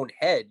your own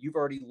head, you've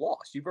already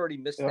lost. You've already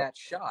missed that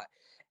shot.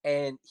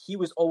 And he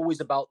was always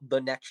about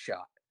the next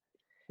shot.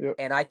 Yep.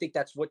 And I think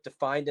that's what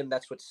defined him.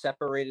 That's what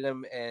separated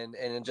him. And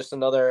just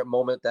another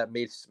moment that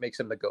makes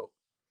him the GOAT.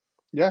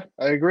 Yeah,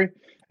 I agree.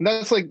 And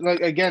that's like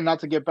again, not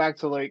to get back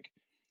to like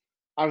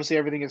obviously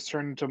everything is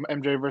turned into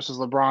MJ versus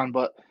LeBron,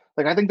 but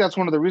like I think that's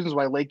one of the reasons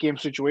why late game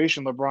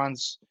situation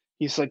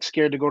he's like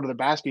scared to go to the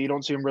basket. You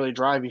don't see him really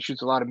drive. He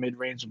shoots a lot of mid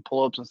range and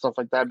pull ups and stuff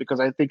like that because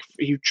I think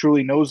he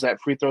truly knows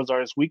that free throws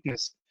are his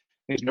weakness.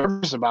 He's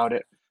nervous about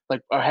it.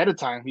 Like ahead of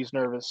time, he's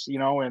nervous,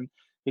 and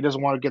he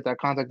doesn't want to get that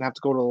contact and have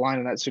to go to the line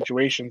in that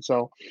situation.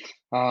 So,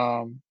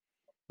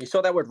 You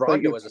saw that with like,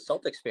 Rondo as a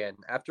Celtics fan.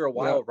 After a yeah,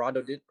 while,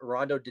 Rondo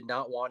did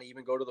not want to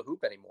even go to the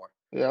hoop anymore.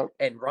 yeah,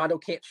 And Rondo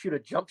can't shoot a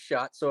jump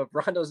shot. So if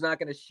Rondo's not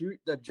going to shoot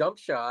the jump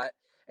shot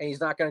and he's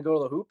not going to go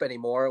to the hoop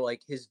anymore,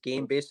 like his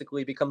game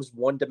basically becomes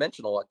one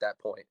dimensional at that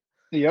point.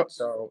 yep.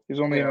 So, He's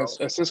only an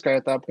assist guy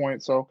at that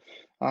point. So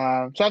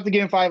after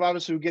game 5,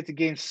 obviously we get to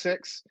game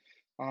 6.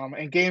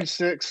 And game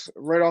 6,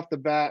 right off the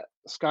bat,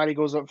 Scotty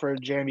goes up for a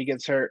jam. He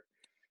gets hurt.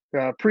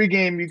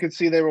 Pre-game, you could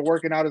see they were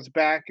working out his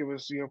back. It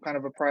was, kind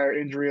of a prior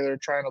injury. They're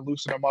trying to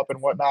loosen him up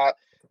and whatnot.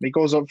 And he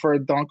goes up for a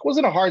dunk. It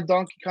wasn't a hard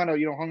dunk. He kind of,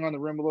 hung on the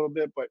rim a little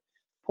bit, but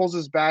pulls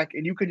his back.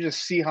 And you could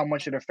just see how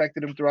much it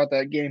affected him throughout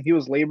that game. He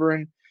was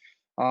laboring.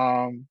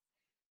 And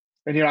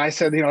I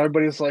said,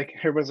 everybody's like,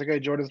 hey,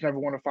 Jordan's never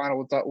won a final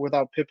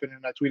without Pippen.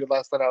 And I tweeted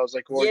last night, I was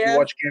like, well, you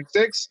watch Game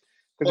 6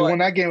 because you won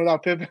that game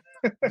without Pippen.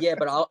 Yeah,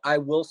 but I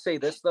will say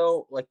this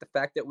though, like the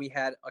fact that we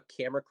had a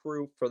camera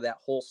crew for that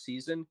whole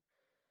season,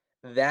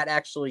 that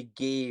actually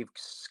gave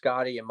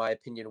Scotty, in my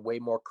opinion, way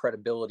more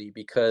credibility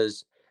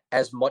because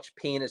as much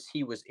pain as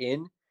he was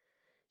in,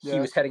 he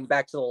was heading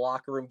back to the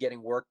locker room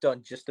getting work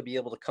done just to be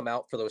able to come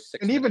out for those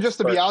 6 and even minutes. just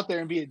to be out there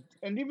and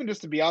even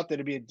just to be out there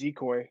to be a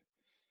decoy.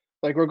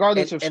 Like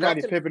regardless if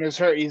Scottie Pippen is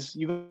hurt,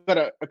 you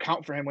gotta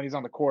account for him when he's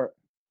on the court.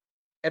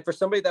 And for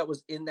somebody that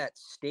was in that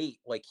state,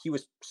 like he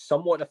was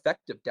somewhat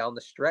effective down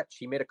the stretch.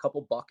 He made a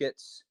couple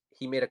buckets.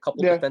 He made a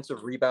couple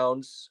defensive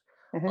rebounds.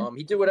 Mm-hmm.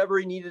 He did whatever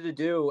he needed to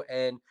do.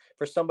 And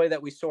for somebody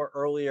that we saw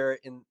earlier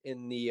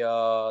in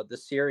the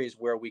series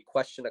where we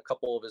questioned a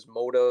couple of his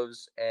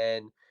motives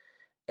and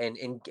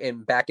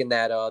back in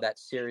that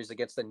series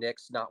against the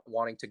Knicks, not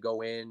wanting to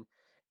go in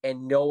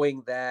and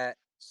knowing that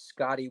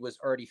Scotty was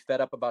already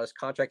fed up about his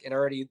contract and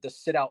already the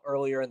sit out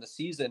earlier in the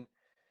season,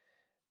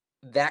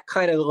 that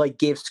kind of like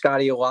gave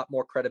Scotty a lot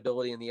more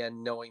credibility in the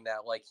end, knowing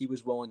that like he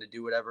was willing to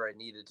do whatever it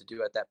needed to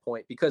do at that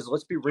point. Because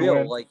let's be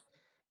real, like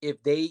if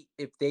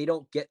they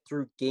don't get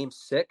through game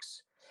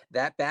 6,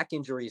 that back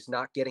injury is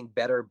not getting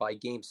better by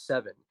game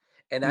 7.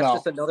 And that's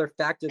just another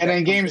factor. And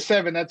in game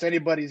 7, that's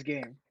anybody's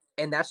game.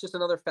 And that's just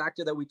another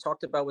factor that we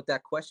talked about with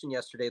that question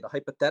yesterday, the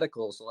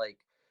hypotheticals. Like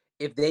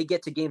if they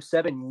get to game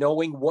 7,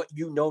 knowing what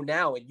you know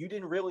now, and you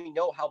didn't really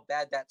know how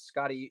bad that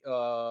Scotty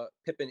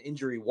Pippen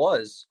injury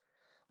was,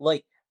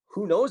 like,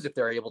 who knows if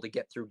they're able to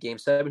get through game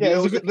 7?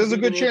 Yeah, there's a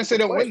good chance they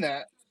don't win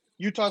that.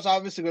 Utah's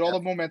obviously got all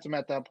the momentum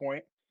at that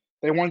point.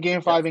 They won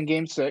game 5 and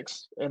game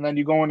 6, and then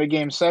you go into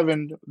game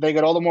 7, they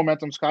got all the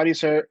momentum.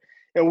 Scotty's hurt.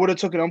 It would have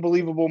took an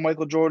unbelievable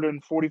Michael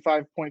Jordan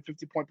 45-point,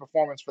 50-point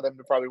performance for them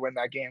to probably win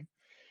that game.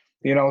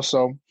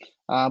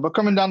 But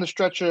coming down the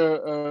stretch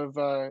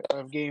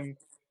of game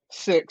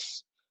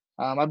 6,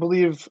 I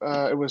believe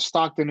it was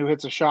Stockton who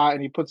hits a shot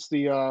and he puts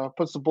the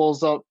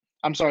Bulls up.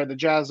 I'm sorry, the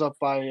Jazz up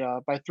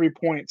by 3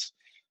 points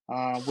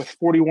with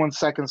 41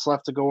 seconds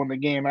left to go in the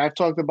game. And I've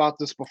talked about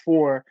this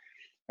before,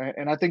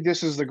 and I think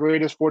this is the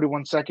greatest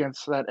 41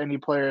 seconds that any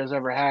player has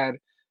ever had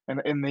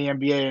in the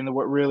NBA, and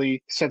what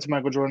really sets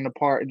Michael Jordan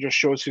apart and just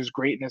shows his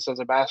greatness as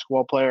a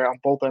basketball player on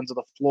both ends of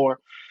the floor.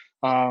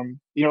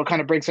 It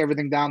kind of breaks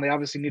everything down. They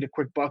obviously need a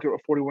quick bucket with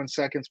 41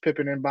 seconds.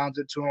 Pippen inbounds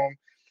it to him.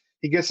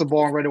 He gets the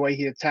ball and right away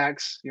he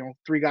attacks.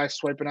 3 guys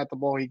swiping at the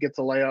ball. He gets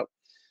a layup.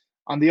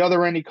 On the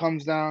other end, he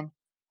comes down.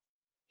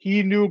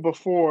 He knew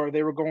before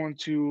they were going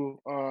to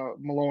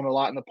Malone a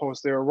lot in the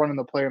post. They were running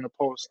the play in the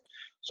post.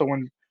 So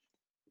when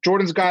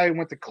Jordan's guy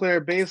went to clear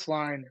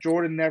baseline,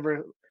 Jordan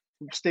never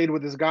stayed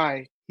with his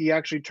guy. He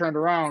actually turned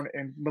around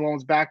and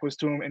Malone's back was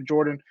to him, and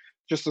Jordan,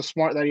 just the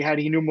smart that he had,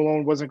 he knew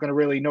Malone wasn't going to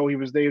really know he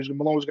was there.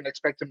 Malone was going to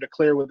expect him to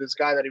clear with his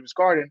guy that he was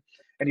guarding,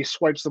 and he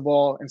swipes the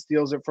ball and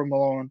steals it from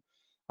Malone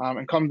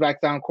and comes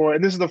back down court.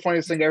 And this is the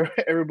funniest thing.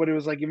 Everybody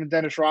was like, even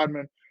Dennis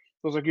Rodman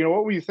was like,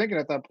 what were you thinking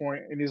at that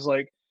point? And he's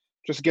like,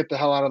 just get the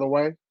hell out of the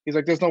way. He's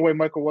like, there's no way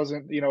Michael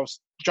wasn't,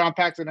 John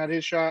Paxson had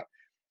his shot.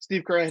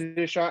 Steve Kerr had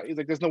his shot. He's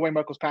like, there's no way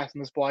Michael's passing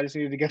this ball. I just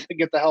needed to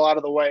get the hell out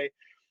of the way.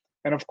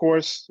 And of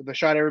course, the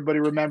shot everybody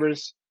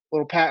remembers,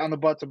 little pat on the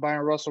butt to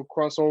Byron Russell,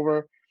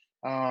 crossover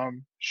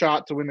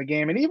shot to win the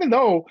game. And even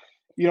though,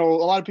 a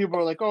lot of people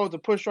are like, oh, it's a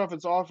push off,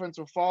 it's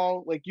offensive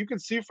foul. Like you can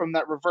see from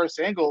that reverse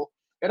angle,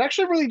 it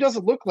actually really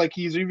doesn't look like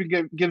he's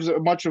even gives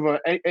much of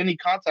any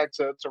contact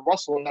to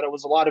Russell, and that it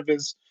was a lot of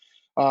his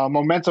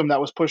momentum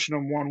that was pushing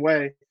him one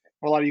way.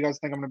 A lot of you guys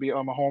think I'm going to be a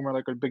homer,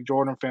 like a big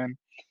Jordan fan.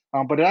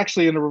 But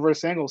actually in the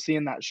reverse angle,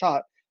 seeing that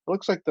shot, it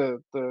looks like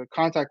the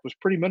contact was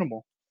pretty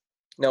minimal.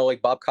 No,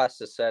 like Bob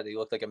Costa said, he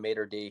looked like a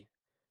maitre d'.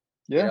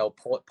 Yeah.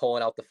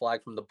 Pulling out the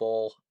flag from the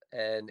bull.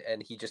 and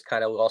he just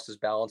kind of lost his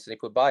balance and he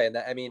put by. And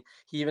that, I mean,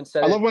 he even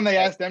said I it. love when they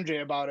asked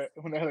MJ about it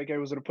when they're like, "Hey,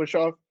 was it a push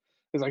off?"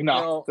 He's like,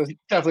 "No, No, it's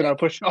definitely not a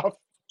push off."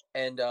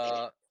 and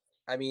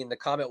I mean, the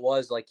comment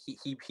was like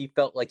he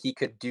felt like he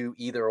could do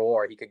either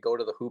or. He could go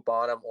to the hoop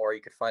on him, or he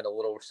could find a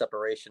little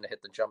separation to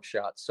hit the jump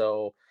shot.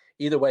 So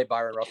either way,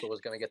 Byron Russell was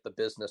going to get the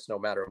business no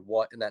matter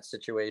what in that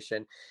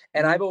situation.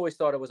 And I've always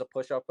thought it was a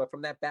push off, but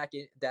from that back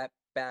view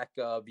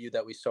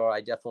that we saw,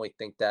 I definitely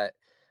think that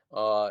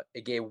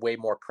it gave way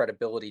more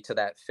credibility to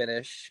that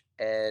finish.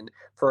 And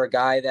for a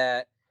guy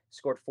that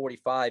scored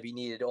 45, he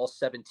needed all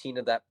 17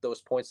 of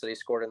those points that he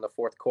scored in the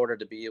fourth quarter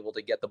to be able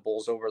to get the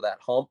Bulls over that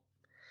hump.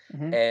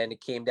 And it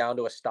came down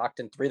to a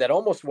Stockton 3 that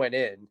almost went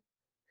in.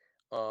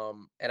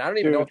 And I don't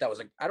even know if that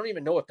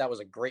was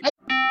a great.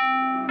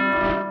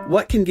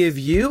 What can give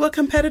you a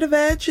competitive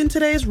edge in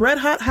today's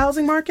red-hot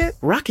housing market?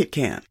 Rocket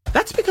can.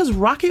 That's because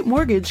Rocket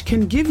Mortgage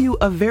can give you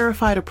a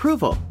verified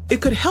approval.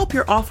 It could help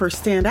your offer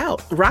stand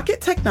out. Rocket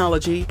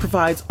Technology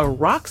provides a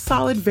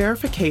rock-solid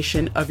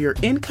verification of your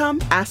income,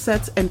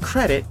 assets, and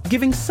credit,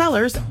 giving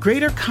sellers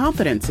greater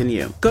confidence in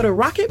you. Go to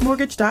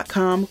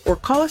rocketmortgage.com or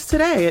call us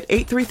today at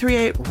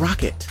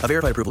 8338-ROCKET. A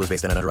verified approval is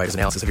based on an underwriter's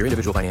analysis of your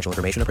individual financial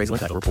information, appraisal,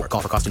 and title report.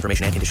 Call for cost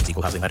information and conditions.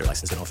 Equal housing lender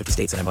license in all 50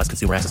 states and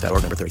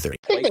MLSConsumerAccess.org number 3030.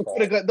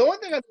 The only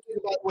thing I think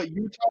about what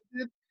Utah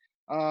did,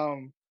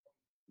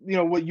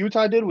 what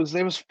Utah did was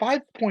there was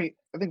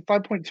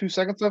 5.2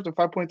 seconds left or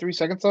 5.3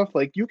 seconds left.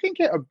 Like, you can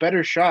get a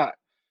better shot.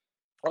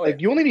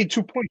 You only need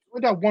 2 points. You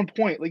only got 1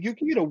 point. Like, you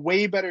can get a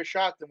way better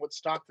shot than what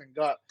Stockton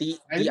got. I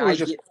think it was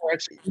just poor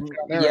execution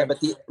on their end.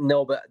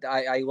 But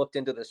I looked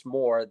into this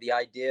more. The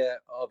idea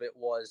of it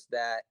was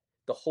that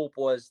the hope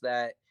was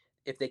that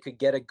if they could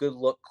get a good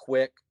look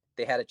quick,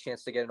 they had a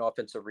chance to get an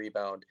offensive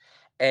rebound.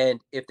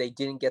 And if they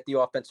didn't get the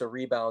offensive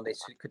rebound, they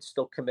could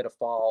still commit a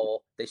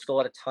foul. They still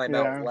had a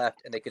timeout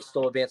left, and they could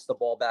still advance the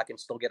ball back and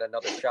still get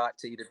another shot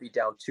to either be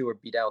down 2 or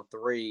be down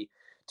 3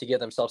 to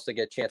give themselves to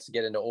get a chance to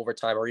get into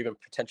overtime or even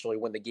potentially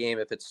win the game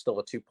if it's still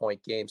a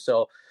 2-point game.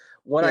 So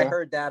when I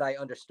heard that, I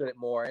understood it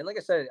more. And like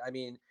I said, I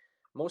mean,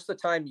 most of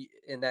the time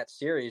in that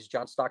series,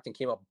 John Stockton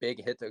came up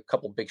big, hit a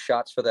couple big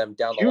shots for them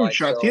down the line. Huge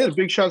shots. He had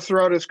big shots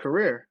throughout his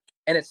career.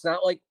 And it's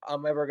not like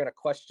I'm ever going to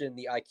question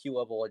the IQ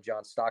level of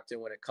John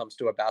Stockton when it comes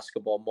to a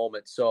basketball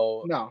moment.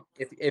 So no,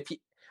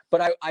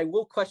 but I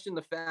will question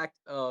the fact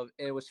of,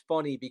 and it was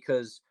funny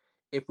because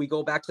if we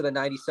go back to the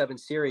 97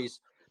 series,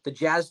 the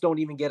Jazz don't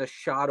even get a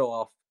shot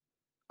off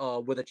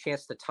with a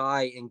chance to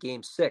tie in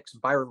game 6.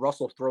 Byron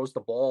Russell throws the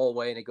ball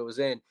away and it goes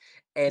in,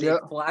 and it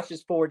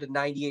flashes forward to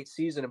 98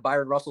 season and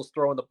Byron Russell's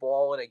throwing the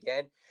ball in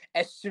again.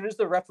 As soon as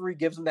the referee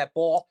gives him that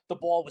ball, the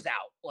ball was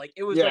out. Like,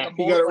 it was like a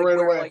moment right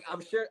where, away. like,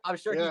 I'm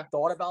sure he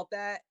thought about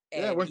that.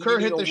 And when Kerr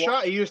hit the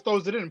shot, he just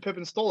throws it in and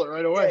Pippen stole it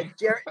right away.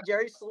 Yeah,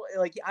 Jerry,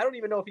 like, I don't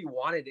even know if he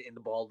wanted it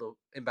to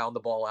inbound the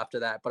ball after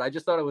that, but I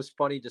just thought it was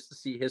funny just to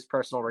see his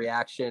personal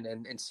reaction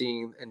and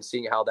seeing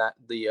how that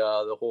the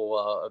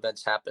whole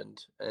events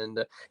happened.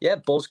 And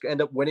Bulls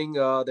end up winning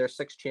their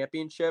 6th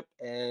championship,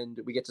 and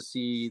we get to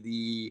see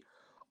the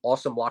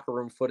awesome locker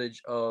room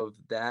footage of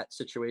that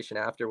situation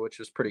after, which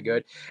was pretty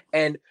good.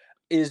 And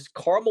is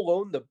Karl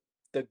Malone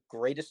the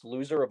greatest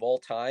loser of all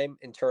time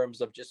in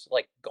terms of just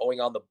like going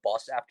on the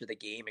bus after the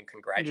game and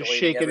congratulating just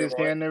shaking everyone? his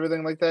hand and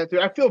everything like that, dude?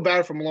 I feel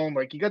bad for Malone.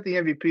 Like, he got the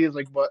MVP,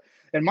 but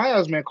in my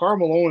eyes, man, Karl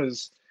Malone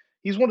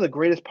he's one of the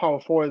greatest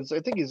power forwards. I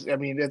think it's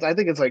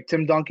like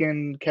Tim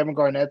Duncan, Kevin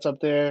Garnett's up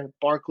there,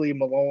 Barkley,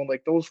 Malone.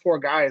 Like, those 4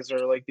 guys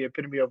are like the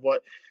epitome of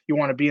what you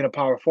want to be in a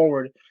power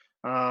forward.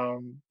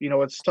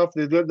 It's tough.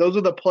 Those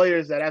are the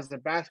players that, as a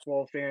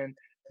basketball fan,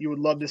 you would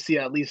love to see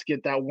at least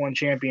get that one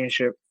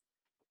championship.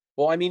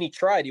 Well, I mean, he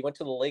tried. He went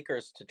to the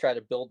Lakers to try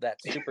to build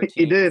that super team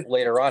he did.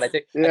 later on. I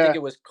think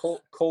it was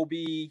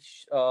Kobe,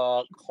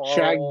 Karl,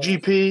 Shaq,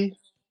 GP.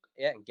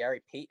 Yeah, and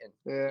Gary Payton.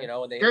 Yeah.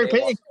 And Gary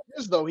Payton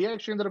though. He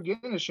actually ended up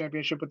getting a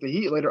championship with the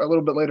Heat a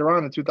little bit later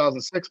on in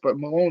 2006, but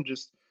Malone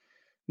just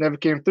never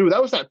came through.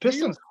 That was that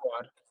Pistons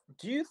squad.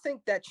 Do you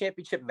think that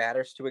championship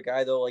matters to a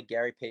guy though, like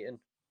Gary Payton,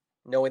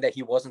 knowing that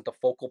he wasn't the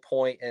focal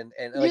point and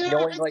like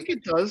knowing, I think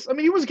it does. I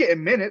mean, he was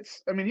getting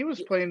minutes. I mean, he was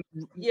playing.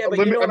 Yeah, but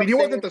he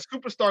wasn't the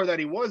superstar that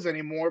he was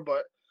anymore,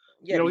 but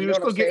he was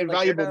still getting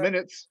valuable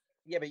minutes.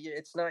 Yeah, but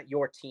it's not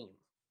your team.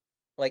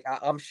 Like,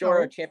 I'm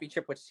sure a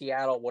championship with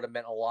Seattle would have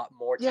meant a lot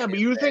more to him. Yeah, but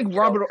you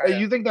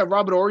think that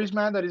Robert Ory's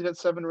mad that he's got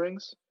 7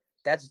 rings?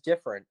 That's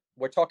different.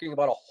 We're talking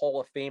about a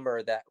Hall of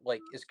Famer that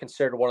like is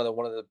considered one of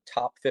the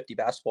top 50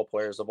 basketball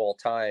players of all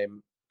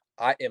time.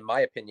 In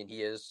my opinion,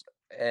 he is.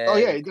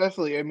 And,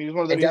 definitely. I mean, he's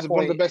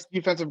one of the best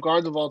defensive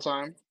guards of all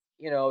time.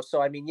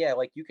 So I mean,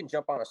 like, you can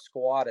jump on a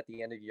squad at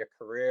the end of your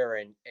career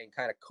and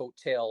kind of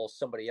coattail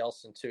somebody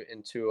else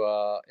into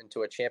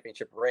a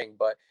championship ring,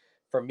 but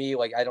for me,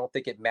 like, I don't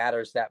think it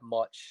matters that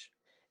much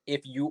if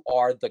you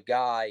are the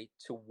guy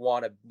to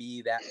want to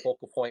be that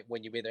focal point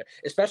when you're in there,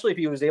 especially if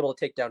he was able to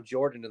take down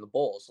Jordan and the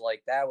Bulls.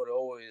 Like, that would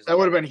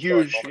have been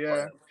huge.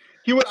 Yeah.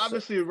 He would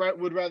obviously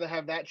would rather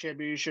have that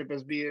championship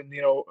as being,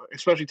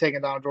 especially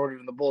taking down Jordan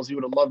and the Bulls. He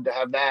would have loved to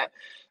have that.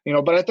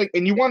 But I think,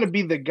 and you want to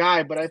be the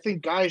guy, but I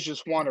think guys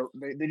just want to,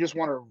 they just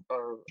want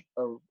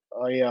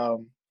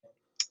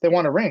they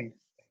want a ring.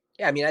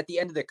 Yeah, I mean, at the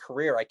end of the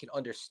career, I can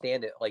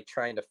understand it, like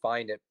trying to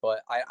find it,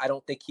 but I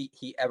don't think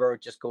he ever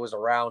just goes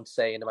around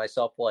saying to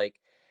myself like,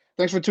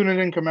 "Thanks for tuning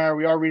in, Kamara.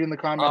 We are reading the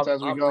comments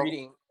as we I'm go."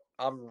 reading,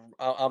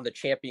 I'm the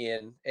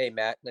champion. Hey,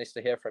 Matt, nice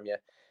to hear from you.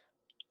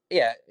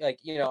 Yeah, like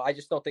I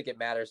just don't think it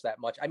matters that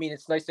much. I mean,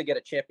 it's nice to get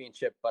a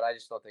championship, but I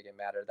just don't think it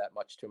mattered that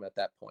much to him at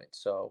that point.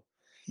 So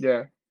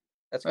yeah,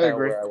 that's I kind of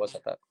agree. where I was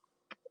at that.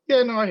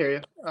 Yeah, no, I hear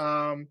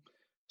you.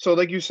 So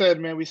like you said,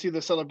 man, we see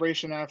the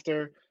celebration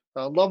after.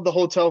 Love the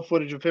hotel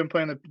footage of him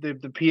playing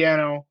the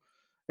piano,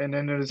 and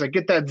then it's like,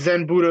 get that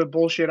Zen Buddha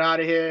bullshit out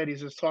of here. And he's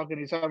just talking,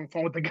 he's having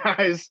fun with the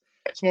guys,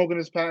 smoking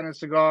his patent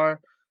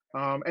cigar,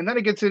 and then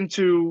it gets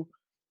into,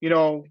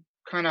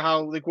 kind of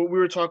how like what we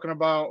were talking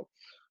about,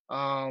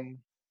 how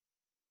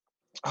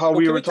Well,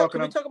 we were talking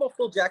can we about. talk about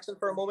Phil Jackson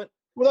for a moment?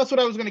 Well, that's what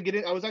I was going to get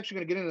in. I was actually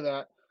going to get into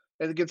that.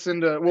 It gets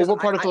into what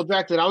part of I Phil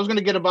Jackson? I was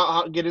going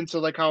to get into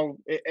like how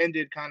it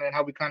ended, kind of, and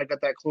how we kind of got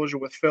that closure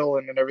with Phil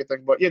and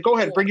everything. But yeah, go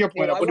ahead, bring your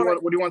point up. What do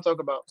you want to talk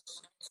about?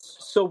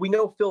 So we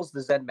know Phil's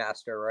the Zen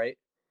master, right?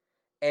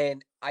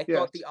 And I Yes.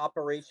 thought the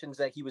operations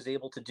that he was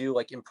able to do,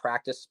 like in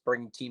practice,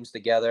 bring teams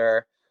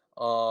together,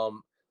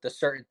 the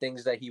certain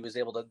things that he was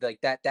able to,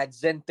 like that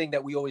Zen thing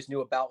that we always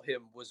knew about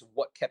him was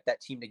what kept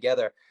that team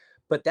together.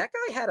 But that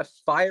guy had a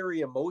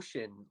fiery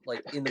emotion,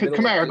 like in the middle of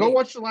Kamara, games. go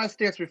watch The Last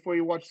Dance before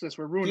you watch this.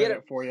 We're ruining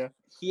it for you.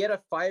 He had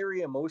a fiery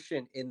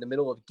emotion in the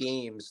middle of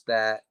games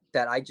that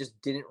I just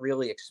didn't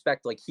really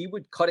expect. Like he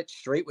would cut it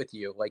straight with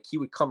you. Like he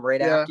would come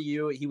right after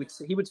you. He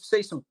would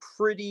say some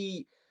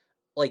pretty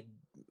like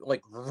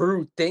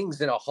rude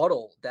things in a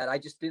huddle that I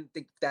just didn't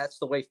think that's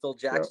the way Phil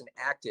Jackson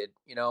acted.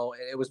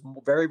 It was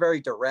very, very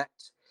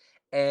direct.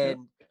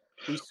 And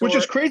which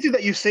is crazy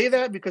that you say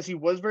that, because he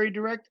was very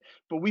direct,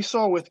 but we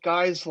saw with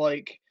guys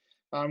like,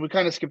 we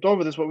kind of skipped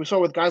over this, but we saw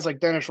with guys like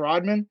Dennis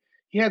Rodman,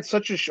 he had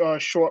such a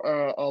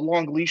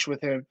long leash with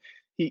him.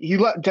 He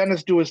let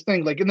Dennis do his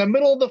thing. Like in the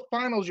middle of the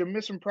finals, you're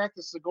missing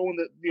practice to go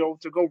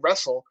to go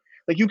wrestle.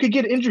 Like you could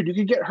get injured, you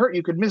could get hurt,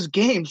 you could miss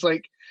games.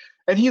 Like,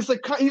 and he's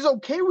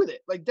okay with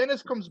it. Like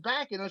Dennis comes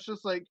back and it's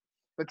just like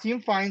the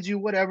team finds you,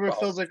 whatever. It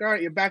feels like, all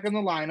right, you're back in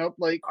the lineup.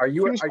 Like, are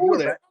you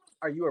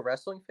a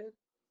wrestling fan?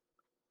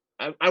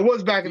 I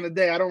was back in the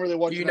day. I don't really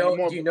watch it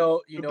anymore. Do you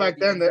know back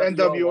then the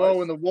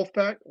NWO and the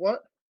Wolfpack?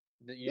 What?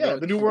 The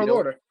New World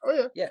Order. Oh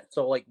yeah. Yeah.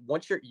 So like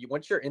once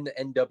you're in the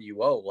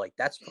NWO, like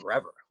that's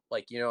forever.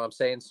 Like, you know what I'm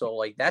saying? So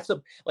like that's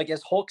like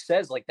as Hulk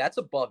says, like that's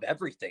above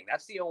everything.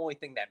 That's the only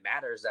thing that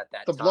matters at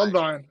that time. The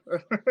bloodline.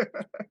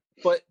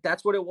 But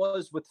that's what it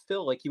was with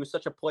Phil. Like he was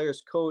such a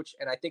player's coach,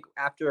 and I think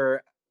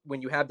after,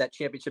 when you have that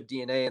championship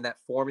DNA and that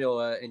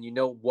formula, and you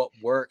know what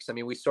works. I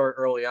mean, we saw it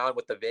early on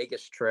with the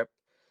Vegas trip.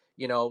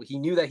 He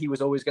knew that he was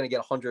always going to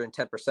get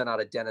 110% out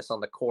of Dennis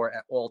on the court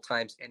at all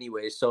times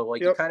anyway. So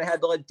like you kind of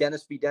had to let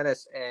Dennis be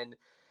Dennis. And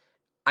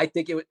I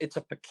think it's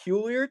a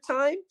peculiar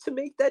time to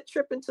make that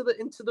trip into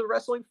the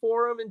wrestling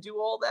forum and do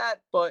all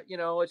that. But,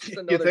 it's just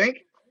another, you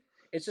think?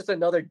 It's just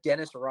another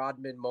Dennis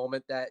Rodman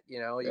moment that,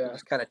 you can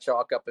just kind of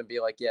chalk up and be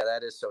like, yeah,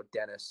 that is so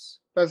Dennis.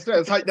 That's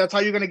how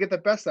you're going to get the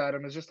best out of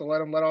him, is just to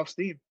let him let off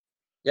steam.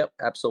 Yep,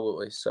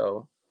 absolutely.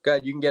 So go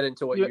ahead, you can get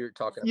into what you're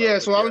talking about. Yeah,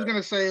 so I was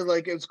gonna say,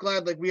 like, it's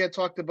glad, like, we had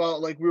talked about,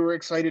 like, we were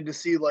excited to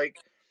see, like,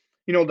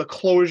 the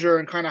closure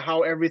and kind of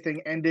how everything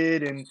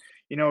ended, and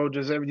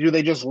do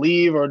they just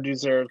leave, or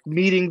is there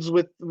meetings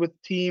with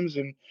teams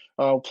and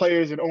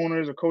players and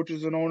owners, or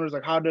coaches and owners?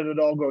 Like, how did it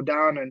all go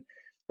down? And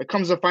it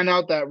comes to find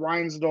out that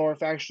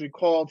Reinsdorf actually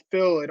called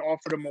Phil and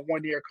offered him a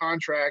 1-year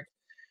contract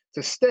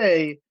to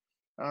stay,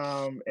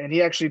 and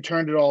he actually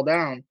turned it all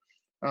down.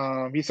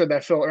 He said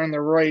that Phil earned the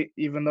right,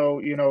 even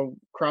though,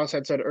 Krause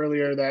had said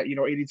earlier that,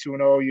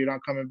 82-0, you're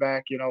not coming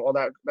back, all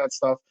that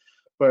stuff.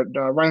 But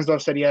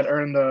Reinsdorf said he had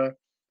earned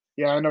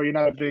I know you're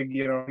not a big,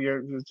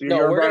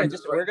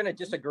 we're gonna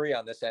disagree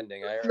on this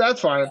ending. That's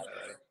fine.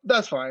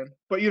 That's fine.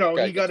 But,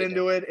 he got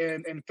into it,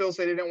 and Phil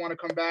said he didn't want to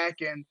come back.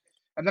 And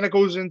then it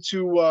goes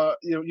into,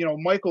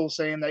 Michael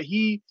saying that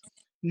he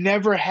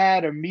never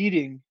had a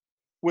meeting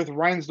with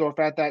Reinsdorf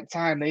at that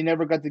time. They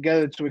never got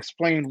together to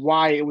explain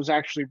why it was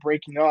actually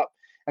breaking up.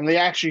 And they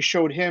actually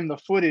showed him the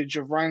footage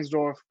of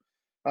Reinsdorf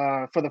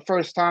for the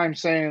first time,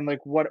 saying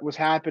like what was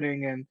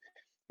happening. And,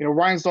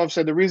 Reinsdorf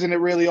said the reason it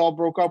really all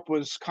broke up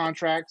was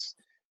contracts,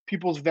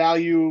 people's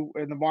value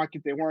in the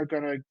market. They weren't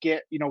going to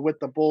get, with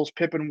the Bulls.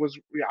 Pippen was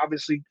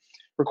obviously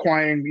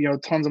requiring,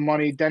 tons of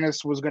money.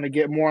 Dennis was going to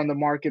get more on the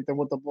market than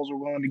what the Bulls were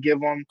willing to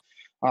give him.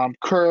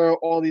 Kerr,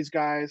 all these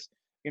guys,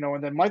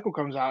 and then Michael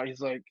comes out.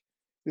 He's like,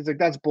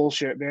 that's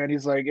bullshit, man.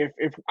 He's like,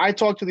 if I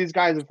talked to these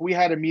guys, if we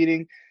had a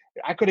meeting,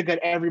 I could have got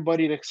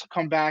everybody to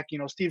come back.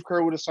 Steve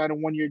Kerr would have signed a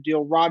 1-year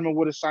deal. Rodman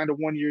would have signed a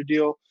 1-year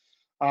deal.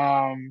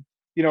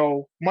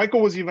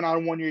 Michael was even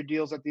on 1-year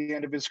deals at the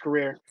end of his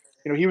career.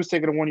 He was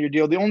taking a 1-year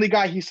deal. The only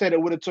guy he said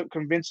it would have took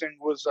convincing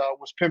was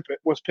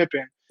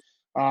Pippen.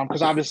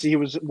 Because obviously he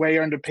was way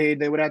underpaid.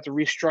 They would have to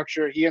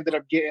restructure. He ended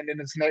up getting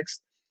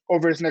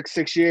over his next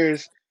 6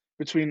 years,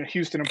 between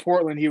Houston and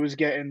Portland, he was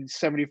getting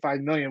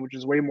 $75 million, which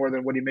is way more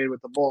than what he made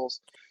with the Bulls.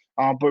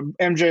 But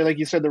MJ, like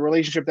you said, the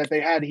relationship that they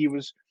had, he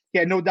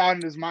had no doubt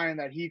in his mind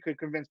that he could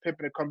convince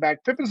Pippen to come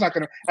back. Pippen's not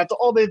going to, after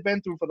all they've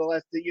been through for the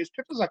last 8 years,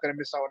 Pippen's not going to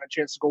miss out on a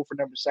chance to go for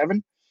number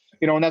 7.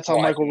 And that's how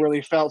Michael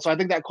really felt. So I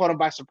think that caught him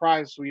by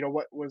surprise.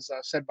 What was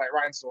said by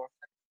Reinsdorf.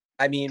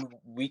 I mean,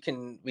 we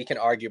can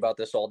argue about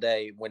this all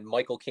day. When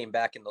Michael came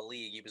back in the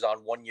league, he was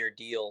on 1-year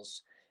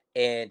deals,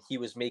 and he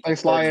was making.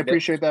 Thanks, Lai. I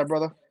appreciate that,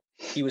 brother.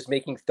 He was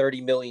making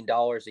 $30 million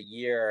a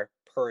year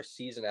per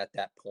season at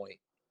that point.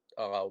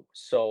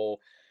 So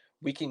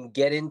we can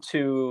get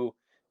into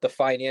the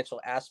financial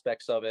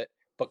aspects of it,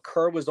 but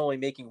Kerr was only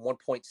making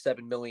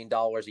 $1.7 million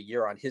a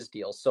year on his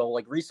deal. So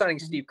like re-signing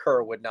Steve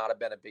Kerr would not have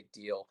been a big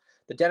deal.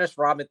 The Dennis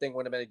Rodman thing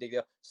wouldn't have been a big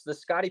deal. So the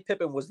Scottie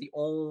Pippen was the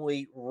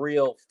only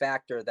real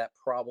factor that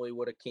probably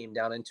would have came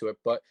down into it.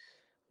 But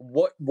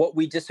what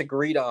we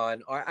disagreed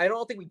on, I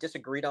don't think we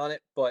disagreed on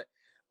it, but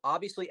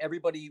obviously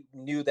everybody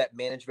knew that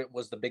management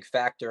was the big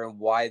factor and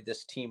why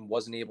this team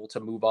wasn't able to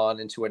move on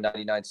into a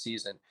 99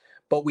 season.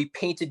 But we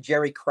painted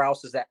Jerry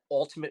Krause as that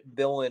ultimate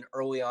villain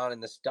early on in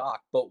this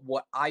doc. But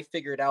what I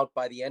figured out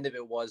by the end of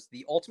it was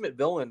the ultimate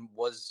villain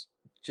was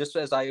just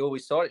as I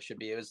always thought it should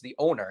be. It was the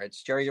owner.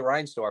 It's Jerry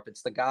Reinsdorf.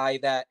 It's the guy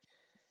that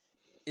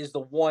is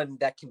the one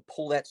that can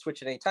pull that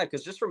switch at any time.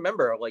 Because just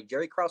remember, like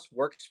Jerry Krause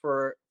works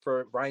for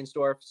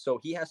Reinsdorf, so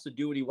he has to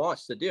do what he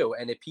wants to do.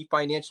 And if he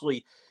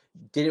financially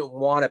didn't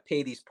want to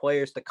pay these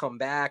players to come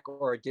back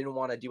or didn't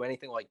want to do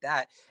anything like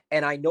that.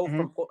 And I know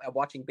from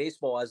watching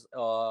baseball as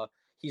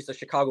he's the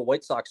Chicago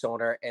White Sox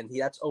owner, and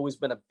that's always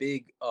been a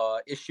big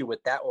issue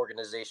with that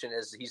organization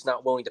is he's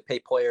not willing to pay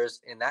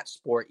players in that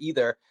sport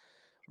either.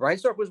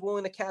 Reinsdorf was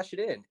willing to cash it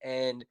in.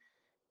 And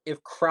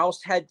if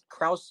Krause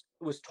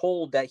was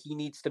told that he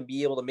needs to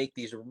be able to make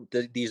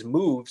these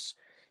moves,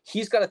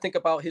 he's got to think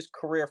about his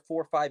career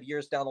 4 or 5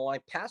 years down the line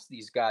past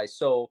these guys.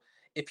 So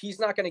if he's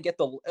not going to get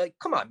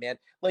come on, man,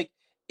 like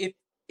if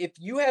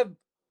you're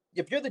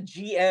the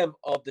GM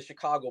of the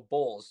Chicago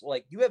Bulls,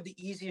 like you have the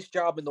easiest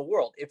job in the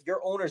world. If your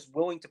owner's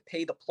willing to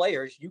pay the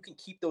players, you can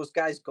keep those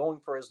guys going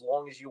for as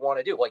long as you want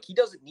to do. Like he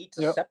doesn't need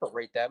to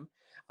separate them.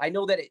 I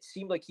know that it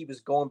seemed like he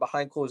was going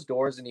behind closed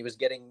doors and he was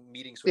getting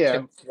meetings with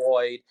Tim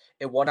Floyd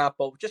and whatnot.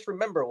 But just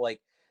remember, like,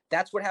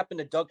 that's what happened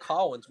to Doug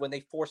Collins when they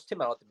forced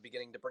him out at the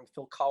beginning to bring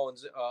Phil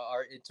Collins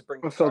to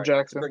bring Phil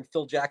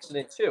Jackson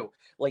in too.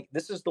 Like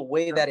this is the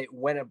way that it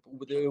went.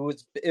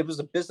 It was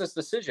a business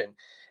decision,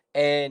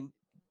 and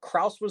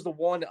Krause was the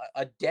one,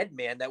 a dead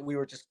man that we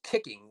were just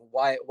kicking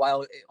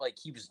while like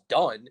he was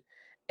done,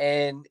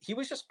 and he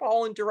was just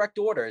following direct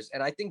orders.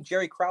 And I think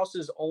Jerry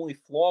Krause's only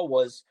flaw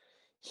was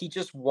he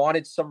just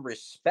wanted some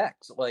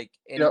respect. Like,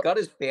 and he got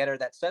his banner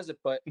that says it,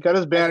 but he got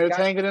his banner. It's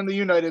hanging in the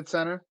United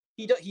Center.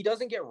 He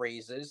doesn't get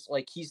raises.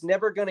 Like he's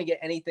never going to get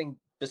anything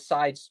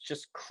besides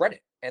just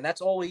credit. And that's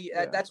all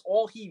that's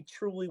all he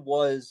truly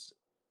was.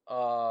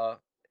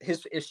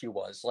 His issue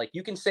was like,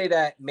 you can say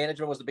that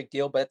management was a big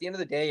deal, but at the end of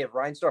the day, if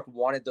Reinsdorf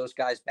wanted those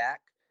guys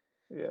back,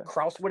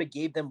 Krause would have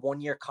gave them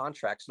 1-year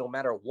contracts, no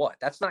matter what.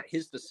 That's not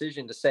his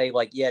decision to say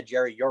like, yeah,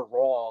 Jerry, you're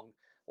wrong.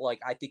 Like,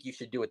 I think you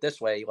should do it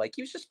this way. Like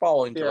he was just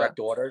following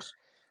direct orders.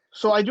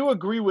 So I do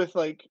agree with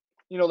like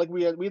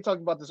we had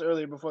talked about this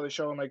earlier before the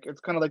show, and like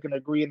it's kind of like an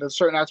agree, and there's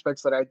certain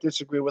aspects that I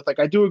disagree with. Like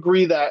I do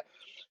agree that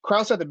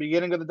Krause at the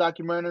beginning of the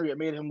documentary, it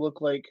made him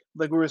look like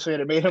we were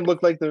saying, it made him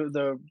look like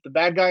the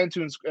bad guy in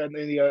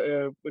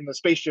the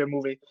Space Jam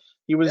movie.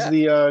 He was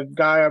the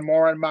guy on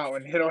Moron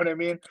Mountain. You know what I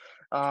mean?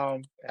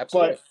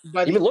 Absolutely. But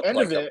by the end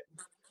of it,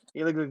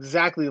 he looked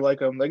exactly like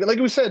him. Like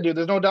we said, dude,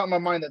 there's no doubt in my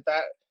mind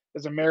that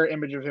is a mirror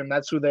image of him.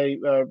 That's who they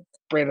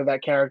branded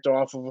that character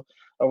off of.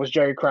 Was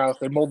Jerry Krause.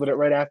 They molded it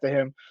right after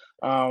him.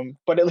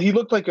 But he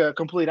looked like a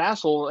complete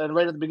asshole. And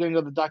right at the beginning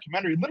of the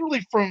documentary,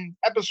 literally from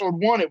episode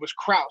 1, it was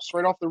Krause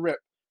right off the rip,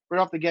 right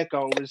off the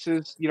get-go. It was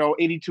his,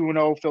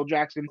 82-0, Phil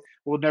Jackson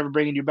will never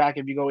bring you back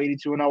if you go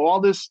 82-0.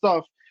 All this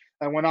stuff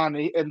that went on.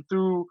 And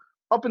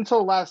up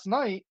until last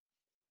night,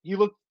 he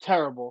looked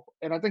terrible.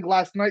 And I think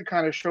last night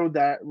kind of showed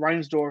that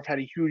Reinsdorf had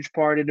a huge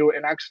part into it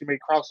and actually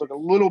made Krause look a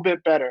little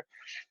bit better.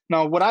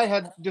 Now, what I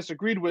had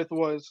disagreed with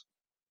you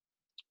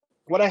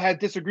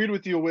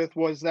with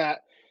was that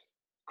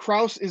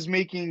Krause is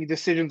making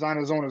decisions on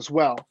his own as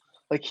well.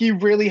 Like he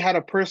really had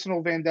a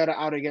personal vendetta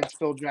out against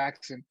Phil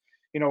Jackson.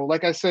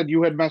 Like I said,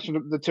 you had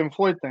mentioned the Tim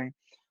Floyd thing.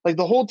 Like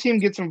the whole team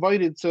gets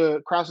invited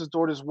to Krause's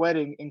daughter's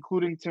wedding,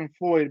 including Tim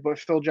Floyd, but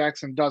Phil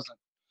Jackson doesn't.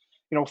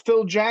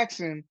 Phil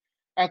Jackson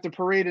at the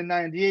parade in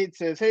 '98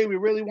 says, "Hey, we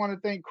really want to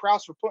thank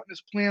Krause for putting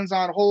his plans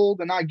on hold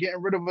and not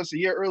getting rid of us a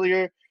year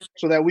earlier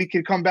so that we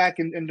could come back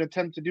and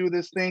attempt to do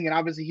this thing." And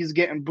obviously he's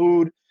getting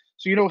booed.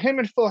 So, him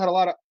and Phil had a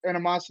lot of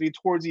animosity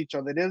towards each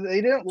other.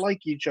 They didn't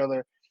like each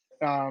other.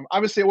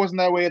 Obviously, it wasn't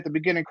that way at the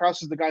beginning.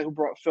 Krause is the guy who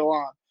brought Phil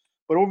on.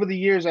 But over the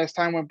years, as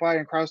time went by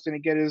and Krause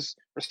didn't get his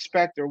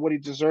respect or what he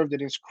deserved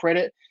and his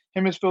credit,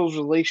 him and Phil's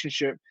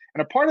relationship.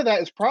 And a part of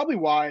that is probably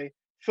why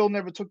Phil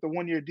never took the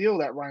 1-year deal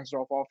that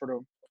Reinsdorf offered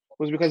him,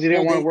 was because he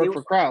didn't want to work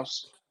for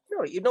Krause.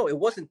 No, it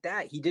wasn't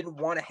that. He didn't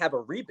want to have a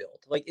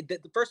rebuild. Like,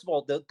 first of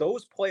all,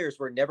 those players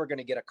were never going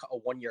to get a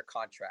one-year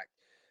contract.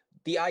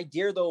 The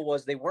idea, though,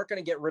 was they weren't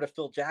going to get rid of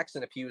Phil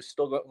Jackson if he was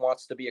still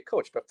wants to be a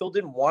coach. But Phil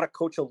didn't want to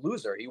coach a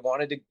loser. He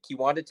wanted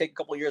to take a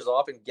couple of years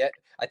off and get,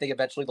 I think,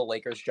 eventually the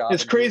Lakers job.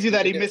 It's crazy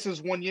that he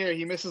misses 1 year.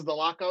 He misses the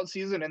lockout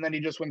season, and then he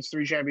just wins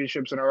 3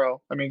 championships in a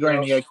row. I mean,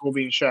 granted, he had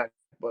Kobe and Shaq,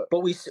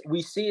 but we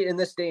see it in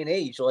this day and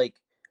age. Like,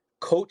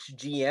 coach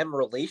GM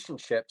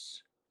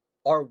relationships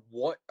are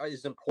what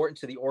is important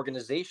to the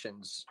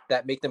organizations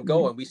that make them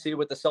go. And we see it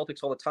with the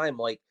Celtics all the time.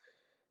 Like,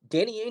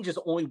 Danny Ainge has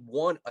only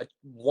won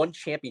one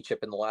championship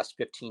in the last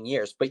 15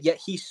 years, but yet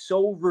he's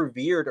so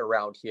revered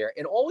around here.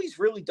 And all he's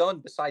really done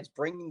besides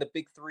bringing the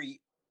big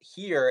three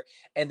here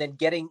and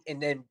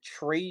then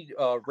trade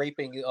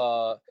raping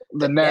the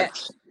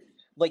Nets,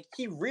 like,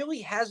 he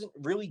really hasn't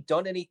really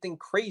done anything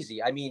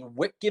crazy. I mean,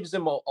 Wick gives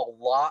him a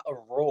lot of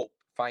rope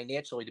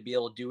financially to be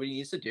able to do what he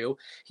needs to do.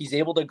 He's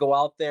able to go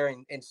out there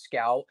and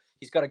scout.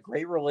 He's got a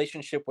great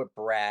relationship with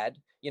Brad.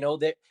 You know,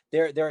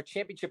 they're a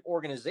championship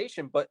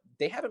organization, but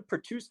they haven't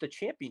produced a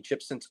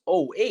championship since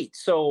 2008.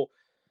 So,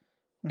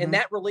 and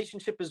that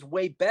relationship is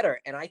way better.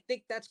 And I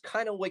think that's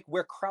kind of like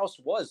where Krause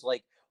was.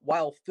 Like,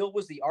 while Phil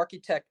was the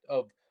architect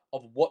of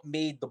what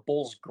made the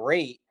Bulls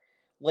great,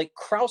 like,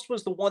 Krause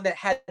was the one that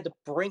had to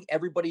bring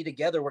everybody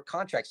together with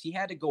contracts. He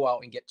had to go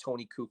out and get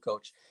Tony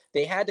Kukoc.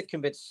 They had to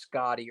convince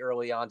Scotty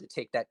early on to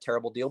take that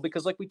terrible deal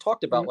because, like we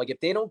talked about, like, if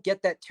they don't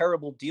get that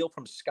terrible deal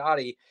from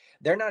Scotty,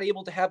 they're not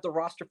able to have the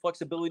roster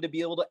flexibility to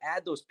be able to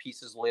add those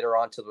pieces later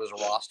on to those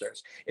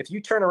rosters. If you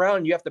turn around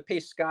and you have to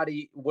pay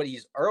Scotty what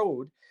he's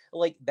owed,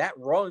 like,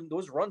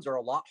 those runs are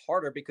a lot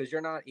harder because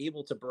you're not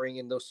able to bring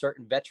in those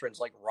certain veterans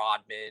like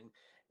Rodman,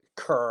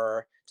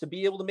 Kerr, to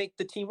be able to make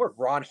the team work.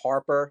 Ron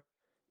Harper.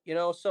 You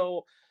know,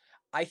 so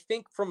I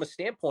think from a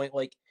standpoint,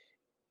 like,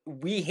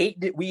 we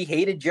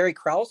hated Jerry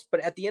Krause, but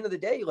at the end of the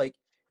day, like,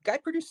 guy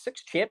produced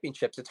 6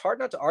 championships. It's hard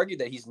not to argue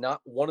that he's not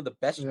one of the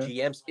best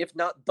GMs, if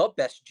not the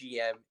best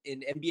GM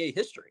in NBA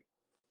history.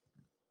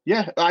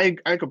 Yeah,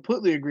 I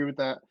completely agree with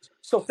that.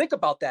 So think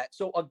about that.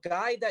 So a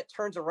guy that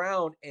turns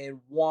around and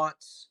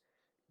wants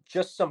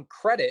just some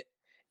credit,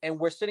 and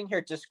we're sitting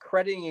here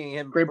discrediting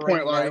him,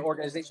 bringing that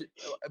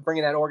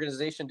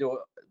organization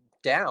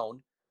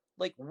down.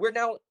 Like, we're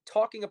now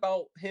talking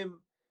about him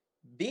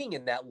being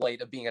in that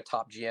light of being a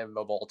top GM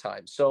of all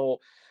time.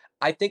 So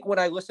I think when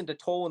I listened to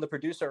Tolan, the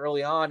producer,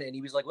 early on, and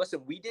he was like,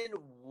 listen, we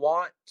didn't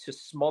want to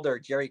smother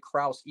Jerry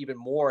Krause even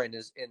more in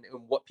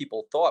what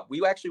people thought.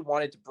 We actually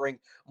wanted to bring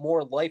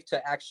more life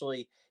to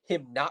actually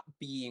him not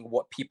being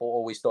what people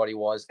always thought he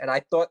was. And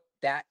I thought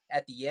that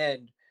at the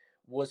end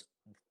was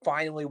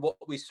finally what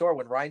we saw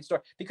when Ryan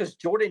started, because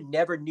Jordan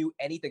never knew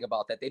anything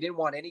about that. They didn't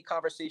want any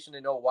conversation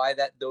to know why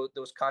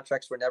those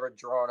contracts were never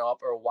drawn up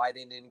or why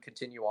they didn't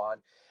continue on.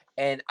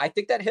 And I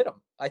think that hit him.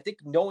 I think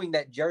knowing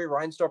that Jerry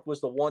Reinsdorf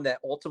was the one that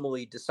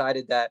ultimately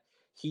decided that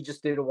he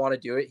just didn't want to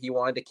do it. He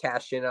wanted to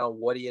cash in on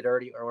what he had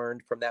already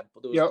earned from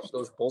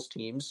those Bulls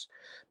teams.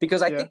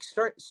 Because I think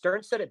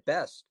Stern said it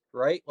best,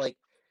 right? Like,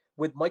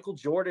 with Michael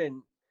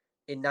Jordan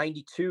in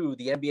 92,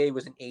 the NBA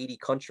was in 80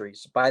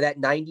 countries. By that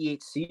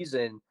 98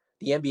 season,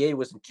 the NBA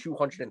was in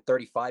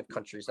 235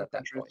 countries at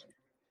that point.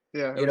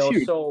 Yeah, it was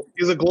huge. So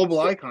he's a global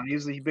icon.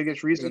 He's the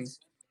biggest reason.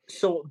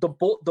 So the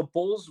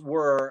Bulls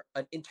were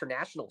an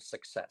international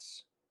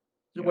success.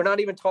 Yeah. We're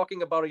not even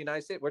talking about a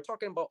United States. We're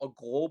talking about a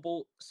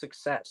global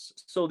success.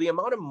 So the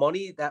amount of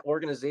money that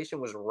organization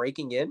was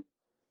raking in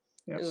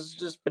is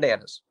just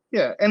bananas.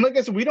 Yeah, and like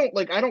I said,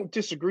 I don't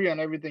disagree on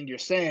everything you're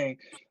saying.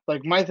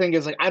 Like, my thing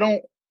is, like, I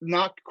don't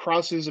knock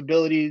Krause's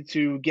ability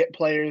to get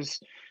players.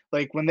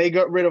 Like, when they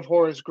got rid of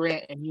Horace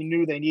Grant and he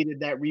knew they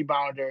needed that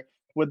rebounder,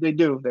 what'd they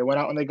do? They went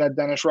out and they got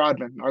Dennis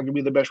Rodman,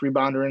 arguably the best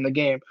rebounder in the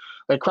game.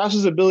 Like,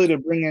 Krause's ability to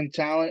bring in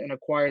talent and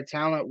acquire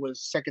talent was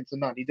second to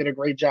none. He did a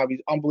great job.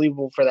 He's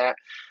unbelievable for that.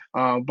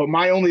 But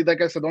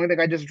like I said, the only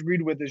thing I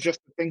disagreed with is just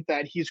to think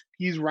that he's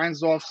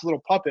Reinsdorf's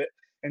little puppet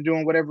and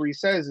doing whatever he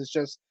says. Is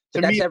just,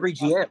 to me, every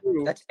GM.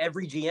 That's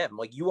every GM.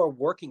 Like, you are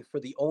working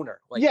for the owner.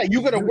 Like, yeah,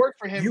 you got to work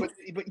for him,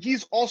 but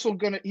he's also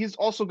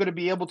gonna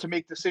be able to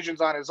make decisions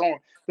on his own.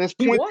 There's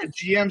point that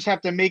GMs have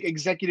to make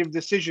executive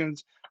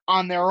decisions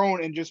on their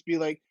own and just be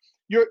like,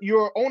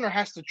 your owner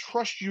has to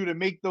trust you to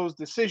make those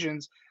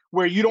decisions,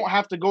 where you don't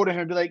have to go to him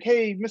and be like,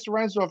 hey, Mr.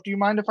 Reinsdorf, do you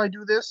mind if I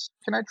do this?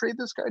 Can I trade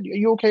this guy? Are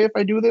you okay if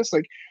I do this?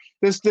 Like,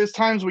 there's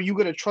times where you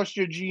got to trust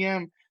your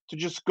GM to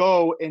just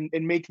go and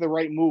make the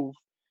right move.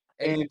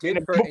 And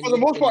for the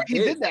most part, he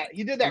did that.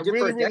 He did that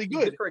really, really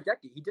good. He did for a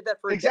decade. He did that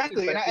for a decade.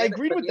 Exactly, and I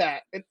agreed with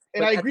that.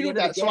 And I agreed with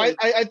that. So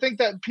I think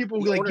that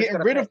people like getting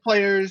rid of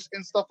players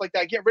and stuff like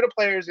that, getting rid of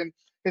players, and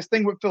his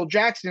thing with Phil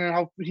Jackson and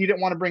how he didn't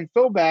want to bring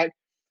Phil back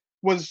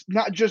was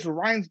not just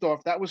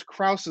Reinsdorf. That was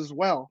Krause as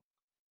well.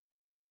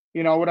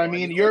 You know what I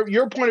mean?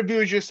 Your point of view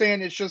is you're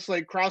saying it's just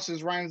like Krause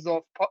is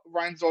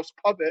Reinsdorf's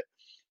puppet,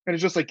 and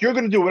it's just like, you're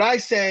going to do what I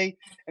say,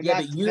 and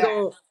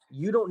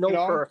You don't know, You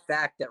know? for a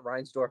fact that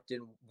Reinsdorf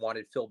didn't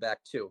wanted Phil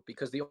back too,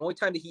 because the only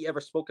time that he ever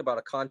spoke about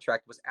a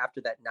contract was after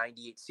that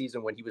 98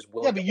 season when he was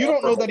willing Yeah, but to you don't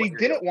offer know him a that he 1-year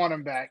didn't deal. want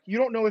him back. You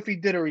don't know if he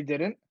did or he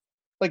didn't.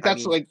 Like, I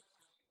that's mean, like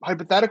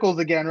hypotheticals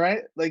again,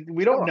 right? Like,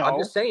 we don't know. I'm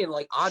just saying,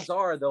 like, odds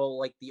are, though,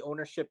 like, the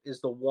ownership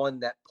is the one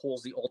that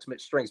pulls the ultimate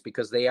strings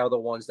because they are the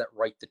ones that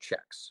write the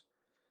checks.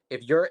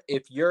 If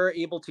you're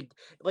able to,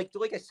 like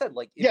I said,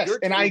 like, if Yes, you're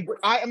and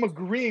I am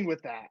agreeing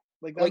with that.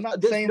 Like, I'm like,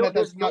 not saying that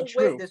that's not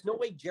true. there's no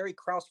way Jerry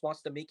Krause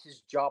wants to make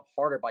his job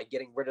harder by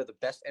getting rid of the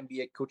best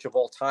NBA coach of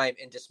all time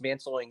and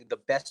dismantling the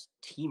best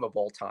team of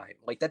all time.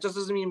 Like, that just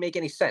doesn't even make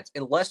any sense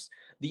unless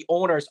the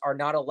owners are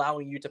not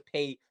allowing you to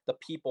pay the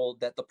people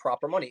that the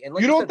proper money. And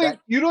like You you don't said,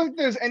 think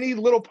there's any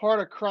little part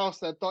of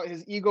Krause that thought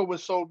his ego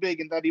was so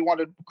big and that he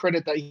wanted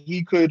credit that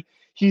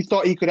he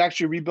thought he could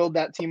actually rebuild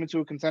that team into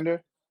a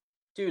contender?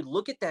 dude,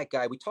 look at that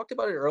guy. We talked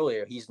about it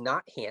earlier. He's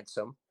not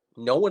handsome.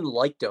 No one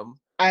liked him.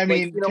 I Like,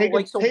 mean, you know, take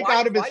like, so take why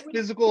out of his would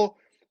physical,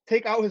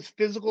 take out his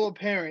physical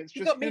appearance. he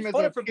Just got made him as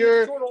fun a of for being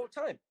pure, short all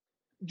the time?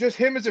 just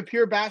him as a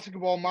pure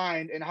basketball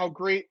mind and how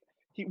great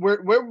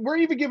we're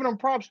even giving him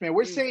props, man.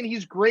 We're Dude, saying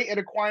he's great at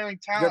acquiring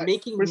you're talent. We're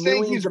making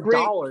saying millions he's of great.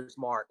 dollars,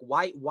 Mark.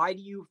 Why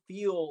do you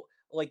feel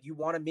like you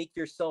want to make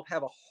yourself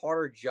have a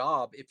harder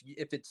job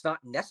if it's not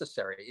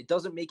necessary? It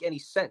doesn't make any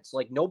sense.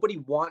 Like, nobody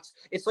wants.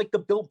 It's like the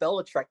Bill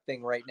Belichick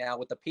thing right now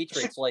with the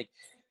Patriots. Like,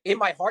 in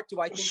my heart, do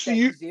I think So that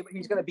you-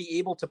 he's going to be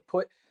able to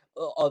put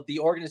the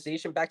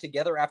organization back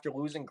together after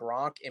losing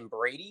Gronk and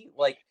Brady?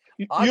 Like,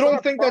 You odds don't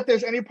are think that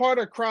there's probably. any part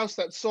of Krause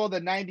that saw the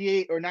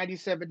 98 or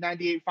 97,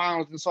 98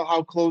 finals and saw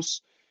how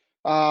close,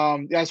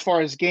 as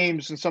far as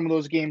games and some of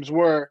those games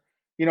were,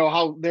 you know,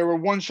 how they were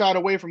one shot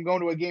away from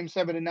going to a game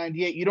 7 in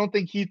 98. You don't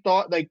think he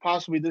thought like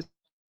possibly this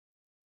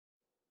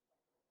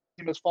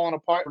team was falling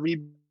apart,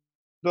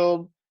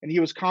 rebuild, and he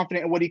was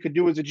confident in what he could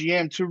do as a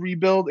GM to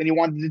rebuild and he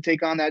wanted to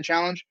take on that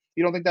challenge?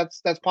 You don't think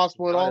that's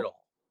possible at Not all? at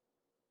all.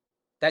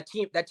 That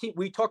team,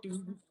 we talked.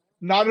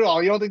 Not at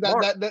all. You don't think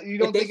Mark, that you if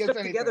don't they think it's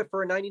stuck together anything?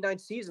 for a 99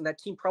 season, that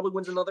team probably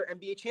wins another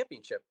NBA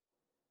championship.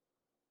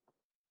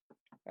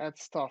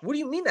 That's tough. What do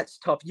you mean that's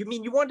tough? You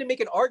mean you wanted to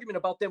make an argument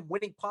about them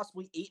winning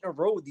possibly 8 in a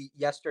row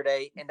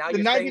yesterday, and now The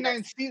you're saying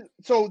 99 that season,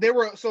 so they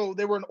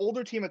were an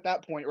older team at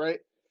that point, right?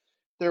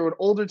 They were an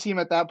older team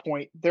at that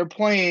point. They're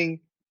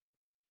playing.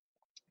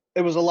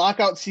 It was a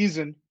lockout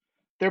season.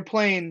 They're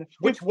playing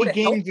which 50 would have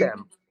helped games.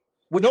 them.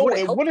 Which No, would have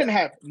it helped wouldn't them.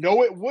 have.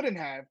 No, it wouldn't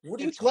have. What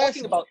are you It's less.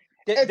 talking about?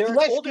 It's They're an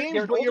less older. games,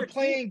 They're an but you're older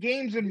playing team.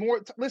 games in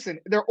more. Listen,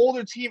 they're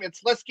older team.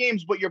 It's less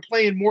games, but you're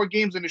playing more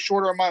games in a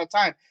shorter amount of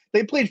time.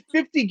 They played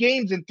 50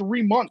 games in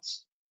 3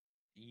 months.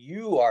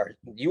 You are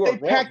They wrong.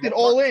 packed it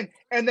all in,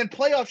 and then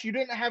playoffs. You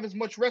didn't have as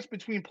much rest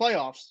between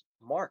playoffs.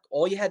 Mark,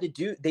 all you had to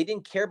do, they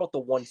didn't care about the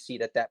 1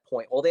 seed at that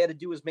point. All they had to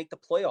do was make the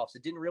playoffs.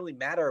 It didn't really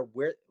matter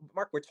where.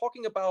 Mark, we're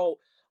talking about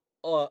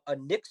a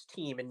Knicks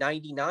team in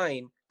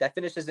 '99 that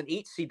finished as an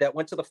 8 seed that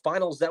went to the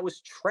finals. That was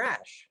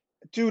trash.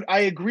 Dude, I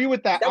agree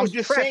with that. That I'm was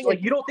just trash. saying,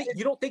 Like, you don't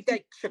think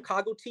that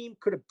Chicago team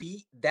could have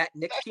beat that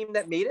Knicks team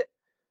that made it?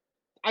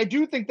 I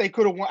do think they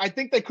could have won. I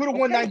think they could have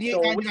won Okay, 98, so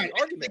what's 99. the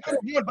argument They could then?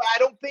 have won, but I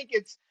don't think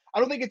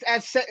it's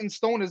as set in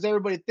stone as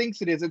everybody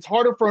thinks it is. It's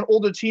harder for an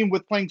older team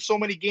with playing so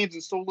many games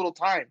in so little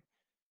time.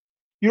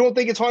 You don't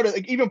think it's harder?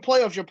 Like, even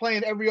playoffs, you're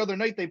playing every other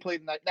night. They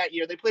played that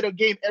year. They played a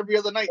game every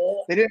other night.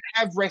 They didn't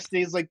have rest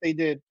days like they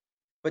did.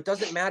 But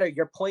doesn't matter.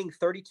 You're playing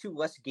 32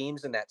 less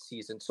games in that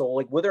season. So,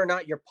 like, whether or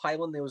not you're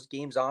piling those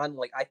games on,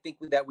 like, I think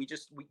that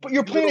But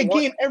you're playing a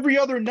game every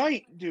other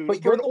night, dude. But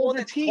for you're an the one older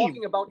that's team.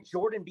 talking about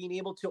Jordan being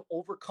able to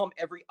overcome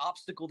every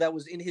obstacle that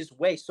was in his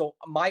way. So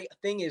my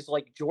thing is,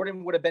 like,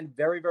 Jordan would have been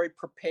very, very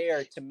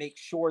prepared to make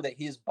sure that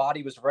his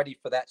body was ready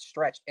for that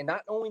stretch. And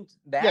not only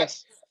that,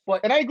 Yes.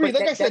 but And I agree.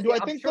 Like I said, do I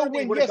I'm think sure they'll they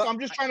win? would have Yes. I'm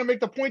just trying to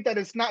make the point that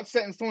it's not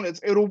set in stone. It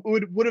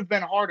would have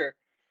been harder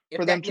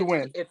for them to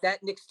win. If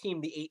that Knicks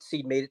team, the 8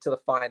 seed, made it to the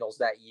finals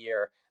that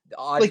year, the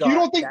odds Like, you are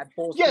don't think? that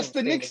Bulls Yes, team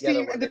the staying Knicks together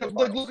team would have ended been up the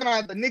like finals. looking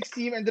at the Knicks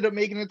team ended up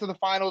making it to the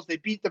finals. They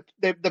beat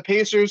the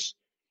Pacers.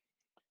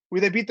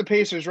 They beat the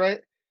Pacers,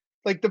 right?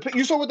 Like,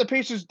 you saw what the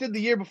Pacers did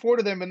the year before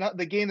to them, and not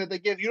the game that they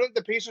gave. You don't think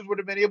the Pacers would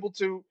have been able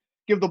to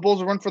give the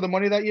Bulls a run for the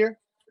money that year?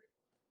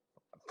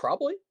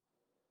 Probably.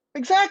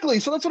 Exactly.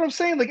 So that's what I'm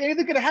saying. Like,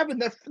 anything could have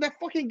happened. That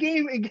fucking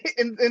game in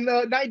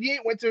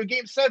 '98 went to a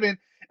game 7,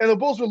 and the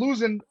Bulls were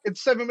losing.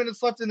 It's 7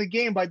 minutes left in the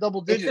game by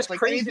double digits. It's just like,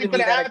 crazy anything to me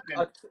could have that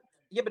happened.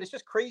 yeah, but it's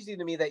just crazy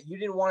to me that you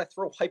didn't want to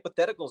throw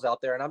hypotheticals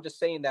out there. And I'm just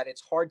saying that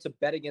it's hard to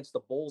bet against the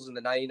Bulls in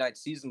the '99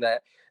 season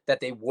that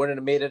they wouldn't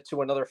have made it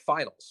to another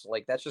finals.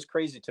 Like, that's just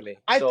crazy to me.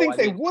 I think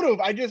they would have.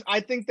 I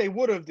think they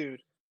would have,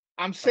 dude.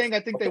 I'm saying I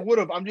think they would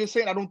have. I'm just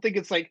saying I don't think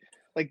it's like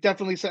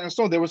definitely set in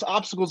stone. There was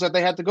obstacles that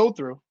they had to go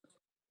through.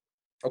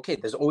 Okay,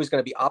 there's always going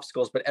to be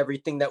obstacles, but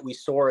everything that we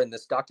saw in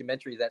this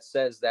documentary that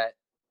says that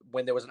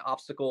when there was an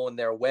obstacle in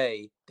their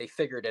way, they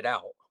figured it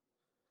out.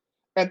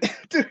 And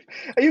dude,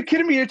 are you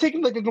kidding me? You're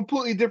taking like a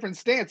completely different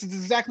stance. It's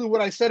exactly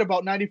what I said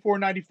about 94,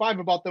 95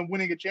 about them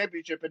winning a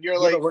championship. And you're Yeah,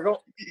 like, but we're going.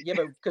 Yeah,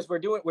 but because we're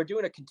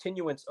doing a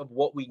continuance of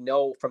what we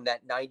know from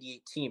that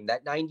 '98 team.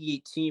 That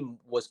 '98 team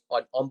was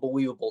an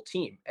unbelievable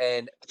team,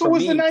 and so for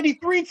was the me,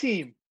 '93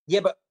 team. yeah,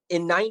 but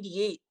in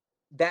 '98,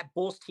 that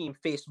Bulls team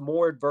faced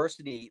more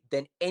adversity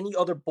than any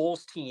other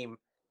Bulls team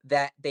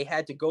that they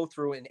had to go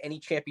through in any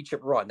championship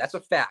run. That's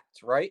a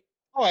fact, right?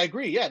 Oh, I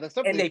agree. Yeah, that's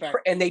And definitely a they fact.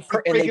 and they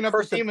Breaking up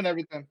the team and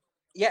everything.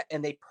 yeah,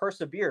 and they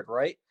persevered,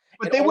 right?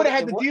 But And they would only have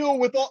had and to what deal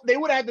with all. They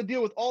would have had to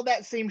deal with all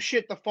that same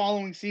shit the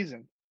following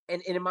season.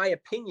 and in my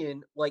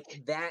opinion,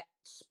 like that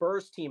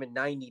Spurs team in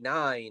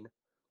 '99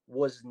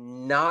 was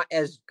not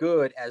as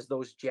good as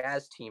those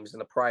Jazz teams in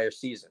the prior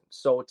season.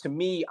 So to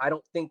me, I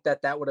don't think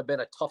that would have been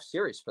a tough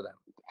series for them.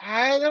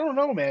 I don't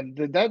know, man.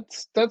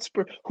 That's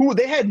who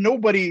they had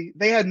nobody.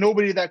 They had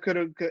nobody that could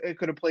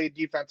have played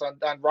defense on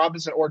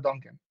Robinson or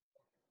Duncan.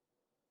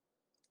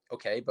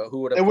 Okay, but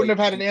who would They have wouldn't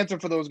played? have had an answer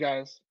for those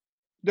guys.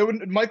 There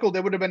would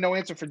have been no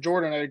answer for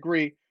Jordan. I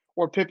agree,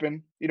 or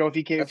Pippen. You know,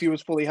 if he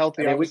was fully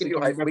healthy, I mean, we can obviously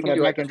coming back we from can that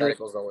do neck injury.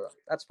 hypotheticals over.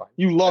 That's fine.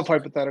 You love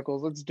That's fine.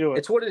 hypotheticals. Let's do it.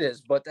 It's what it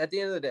is. But at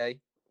the end of the day,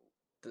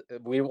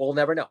 we will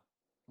never know.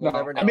 We'll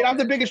never know. I mean, I'm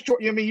the biggest.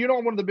 I mean, you know,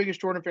 I'm one of the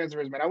biggest Jordan fans there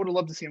is, man. I would have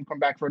loved to see him come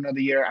back for another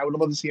year. I would have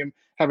loved to see him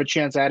have a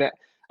chance at it.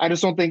 I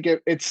just don't think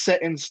it's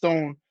set in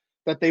stone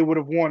that they would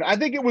have won. I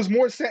think it was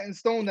more set in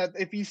stone that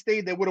if he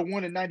stayed, they would have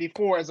won in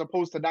 '94 as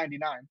opposed to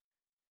 '99.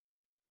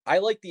 I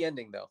like the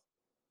ending though.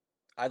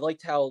 I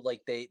liked how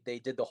like they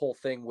did the whole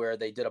thing where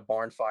they did a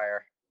barn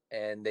fire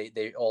and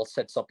they all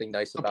said something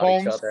nice about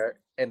each other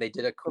and they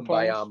did a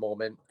kumbaya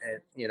moment,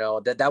 and you know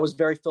that was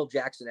very Phil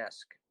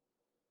Jackson-esque,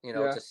 you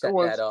know, to set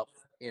that up,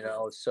 you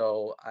know.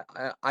 So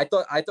I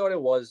thought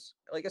it was,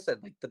 like I said,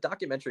 like the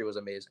documentary was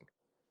amazing.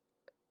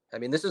 I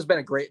mean, this has been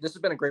a great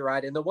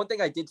ride. And the one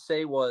thing I did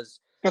say was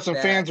got some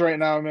fans right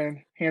now,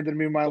 man, handing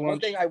me my lunch. One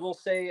thing I will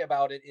say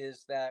about it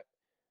is that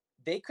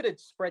they could have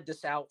spread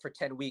this out for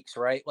 10 weeks,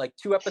 right? Like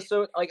 2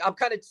 episodes. Like I'm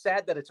kind of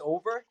sad that it's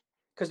over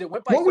because it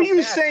went by. What were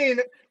you saying?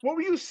 What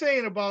were you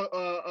saying about?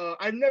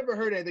 I've never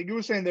heard anything. You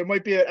were saying there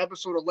might be an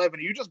episode 11.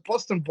 Are you just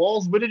busting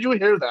balls? Where did you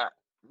hear that?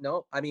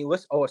 No, I mean,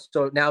 listen. Oh,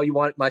 so now you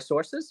want my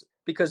sources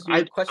because you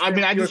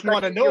I just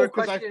want to know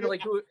because I feel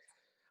like who.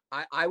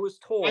 I was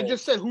told. I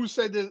just said who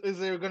said this, is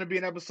there going to be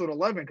an episode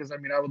 11? Because I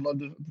mean, I would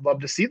love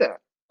to see that.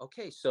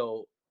 Okay,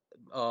 so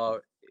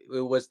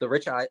it was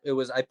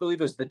I believe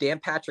it was the Dan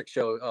Patrick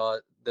show.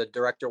 The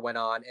director went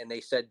on and they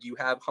said,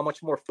 how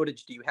much more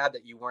footage do you have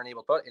that you weren't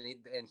able to put?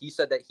 And he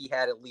said that he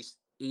had at least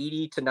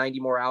 80 to 90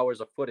 more hours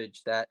of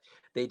footage that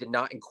they did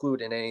not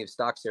include in any of the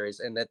stock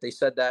series. And that they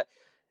said that,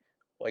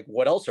 like,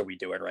 what else are we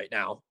doing right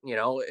now? You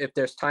know, if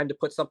there's time to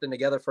put something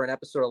together for an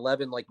episode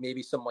 11, like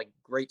maybe some like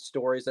great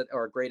stories that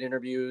are great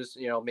interviews,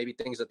 you know, maybe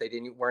things that they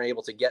weren't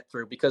able to get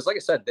through, because like I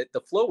said,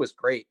 the flow was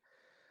great.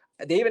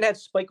 They even had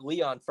Spike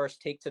Lee on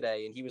First Take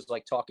today, and he was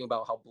like talking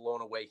about how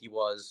blown away he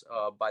was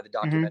by the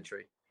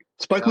documentary.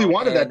 Spike Lee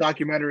wanted that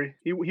documentary.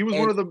 He was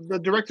one of the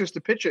directors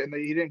to pitch it, and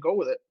he didn't go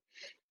with it.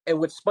 And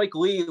with Spike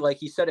Lee, like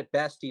he said it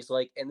best. He's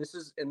like, and this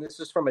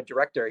is from a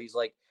director. He's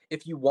like,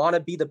 if you want to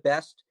be the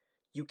best,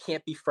 you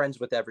can't be friends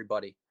with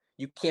everybody.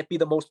 You can't be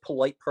the most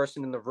polite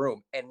person in the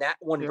room. And that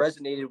one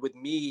resonated with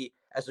me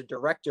as a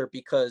director,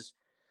 because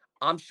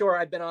I'm sure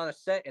I've been on a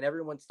set and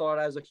everyone thought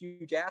I was a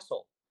huge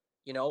asshole,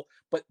 you know,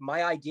 but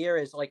my idea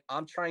is like,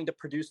 I'm trying to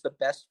produce the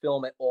best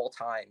film at all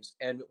times.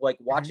 And like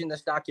watching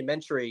this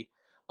documentary,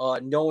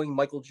 knowing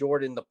Michael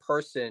Jordan, the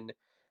person,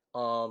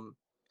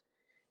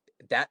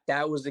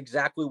 that was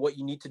exactly what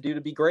you need to do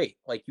to be great.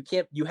 Like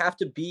you have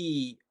to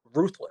be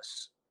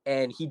ruthless,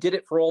 and he did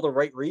it for all the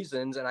right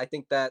reasons. And I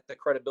think that the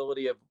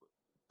credibility of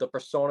the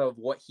persona of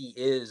what he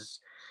is,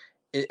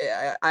 it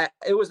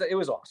was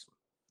awesome.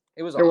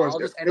 It was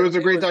a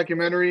great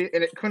documentary,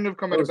 and it couldn't have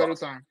come at a better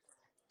time.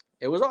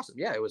 It was awesome.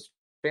 Yeah, it was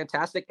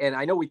fantastic. And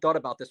I know we thought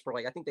about this for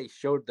like, I think they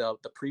showed the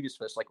previews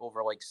for this like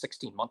over like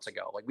 16 months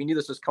ago. Like we knew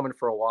this was coming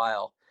for a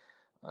while.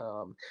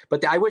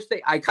 But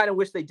I kind of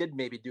wish they did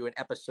maybe do an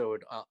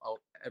episode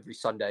every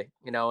Sunday,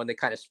 you know, and they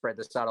kind of spread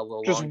this out a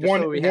little just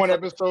long. One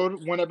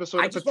episode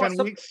for 10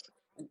 weeks.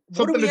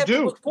 What do we have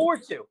to look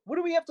forward to? What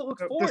do we have to look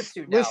forward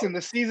to now? Listen,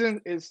 the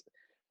season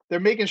they're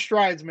making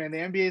strides, man. The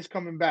NBA is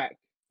coming back.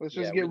 Let's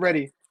just get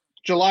ready.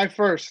 July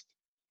 1st.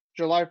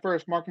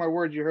 Mark my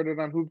words. You heard it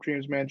on Hoop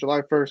Dreams, man.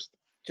 July 1st.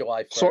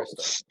 July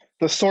 1st.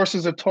 The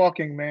sources are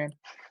talking, man.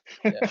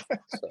 Yeah.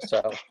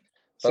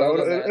 So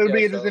it'll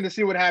be interesting to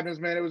see what happens,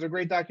 man. It was a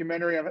great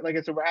documentary. Like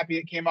I said, we're happy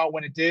it came out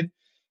when it did,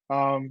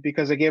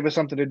 because it gave us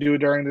something to do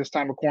during this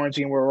time of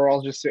quarantine where we're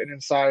all just sitting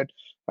inside,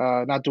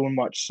 not doing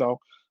much. So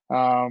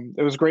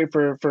it was great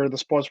for the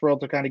sports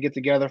world to kind of get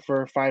together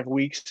for 5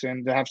 weeks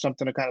and to have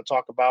something to kind of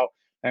talk about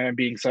and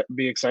be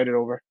excited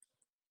over.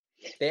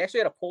 They actually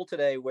had a poll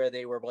today where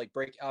they were like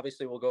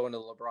obviously we'll go into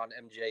the LeBron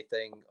MJ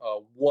thing,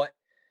 what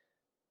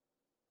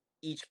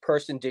each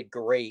person did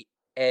great,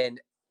 and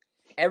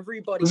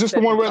everybody. Is this the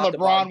one where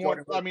LeBron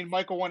won? I mean,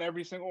 Michael won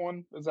every single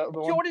one. Is that the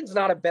one? Jordan's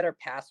not a better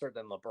passer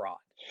than LeBron.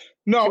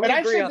 No, and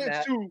I said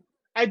that too.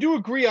 I do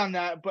agree on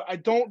that, but I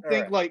don't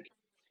think Alright. like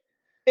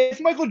if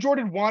Michael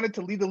Jordan wanted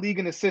to lead the league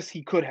in assists,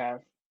 he could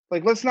have.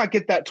 Like, let's not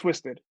get that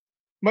twisted.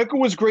 Michael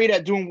was great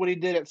at doing what he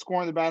did at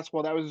scoring the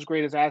basketball. That was his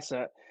greatest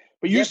asset.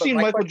 But Yeah, you've but seen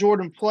my Michael question,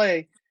 Jordan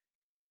play.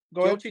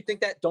 Go ahead.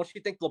 don't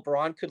you think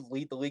LeBron could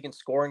lead the league in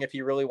scoring if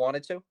he really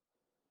wanted to?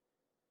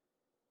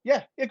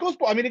 Yeah, it goes.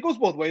 I mean, it goes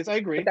both ways. I But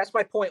agree. that's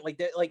my point.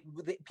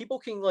 People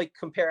can like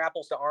compare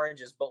apples to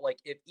oranges, but like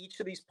if each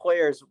of these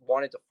players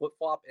wanted to flip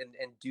flop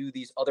and do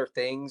these other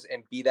things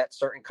and be that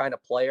certain kind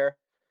of player,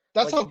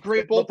 That's like how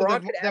great both of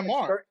them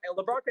are.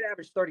 LeBron could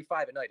average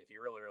 35 a night if he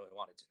really really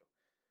wanted to.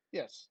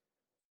 Yes,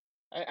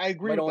 I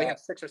agree Might with only that. have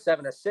 6 or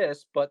 7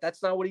 assists, but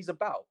that's not what he's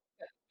about.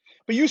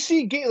 But you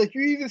see, like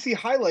you even see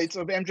highlights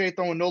of MJ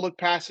throwing no look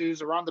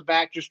passes around the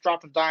back, just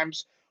dropping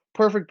dimes,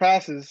 perfect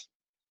passes,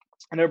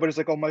 and everybody's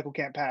like, "Oh, Michael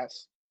can't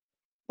pass."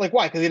 Like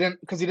why?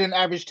 Because he didn't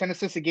average 10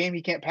 assists a game.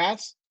 He can't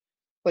pass.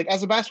 Like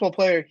as a basketball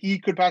player, he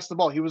could pass the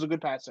ball. He was a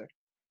good passer.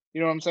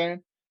 You know what I'm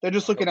saying? They're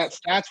just I looking hope at so.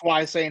 stats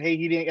wise, saying, "Hey,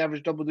 he didn't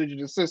average double digit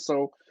assists,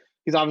 so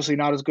he's obviously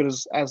not as good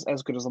as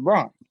good as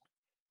LeBron."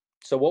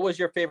 So, what was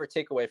your favorite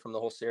takeaway from the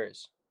whole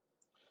series?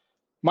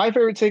 My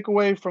favorite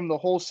takeaway from the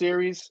whole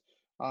series,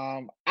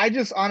 I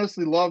just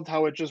honestly loved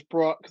how it just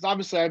brought because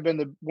obviously I've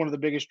been one of the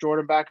biggest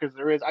Jordan backers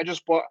there is. I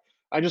just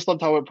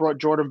loved how it brought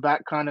Jordan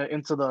back kind of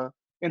into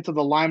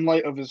the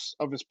limelight of his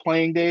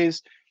playing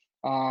days.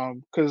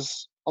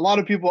 Because a lot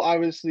of people,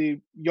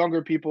 obviously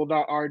younger people,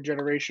 not our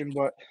generation,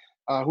 but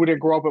who didn't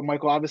grow up with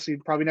Michael, obviously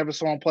probably never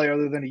saw him play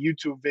other than a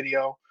YouTube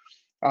video.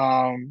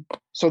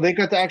 So they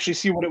got to actually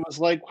see what it was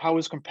like, how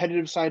his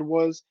competitive side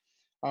was,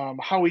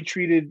 how he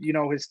treated,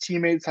 his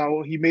teammates,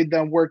 how he made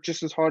them work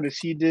just as hard as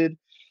he did,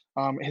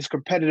 his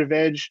competitive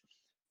edge.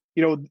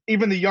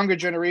 Even the younger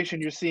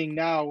generation you're seeing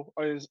now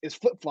is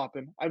flip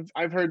flopping.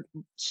 I've heard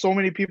so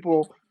many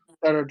people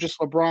that are just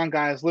LeBron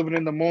guys living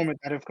in the moment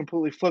that have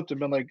completely flipped and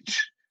been like,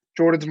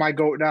 Jordan's my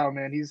goat now,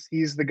 man.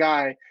 He's the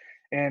guy,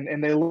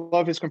 and they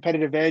love his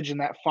competitive edge and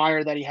that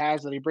fire that he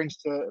has that he brings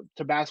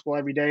to basketball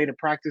every day to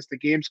practice the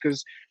games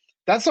because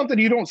that's something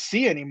you don't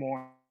see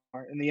anymore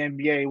in the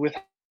NBA with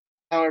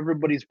how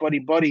everybody's buddy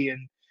buddy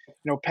and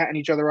patting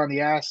each other on the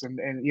ass and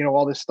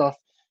all this stuff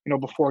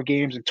before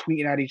games and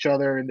tweeting at each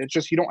other and it's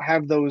just you don't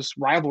have those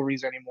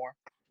rivalries anymore.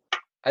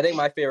 I think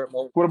my favorite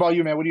moment. What about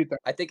you, man? What do you think?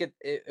 I think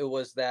it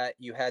was that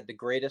you had the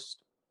greatest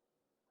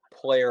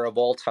player of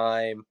all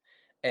time,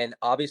 and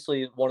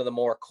obviously one of the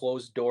more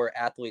closed door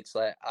athletes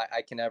that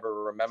I can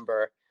ever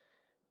remember,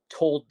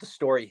 told the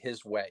story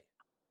his way.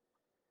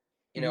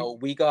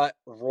 We got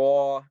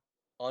raw,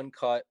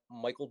 uncut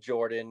Michael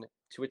Jordan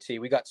to a T.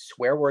 We got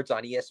swear words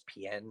on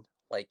ESPN.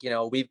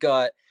 We've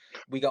got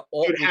we got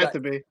all It had to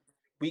be.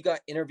 we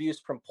got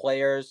interviews from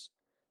players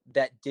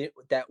that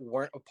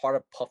weren't a part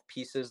of puff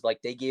pieces.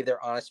 Like they gave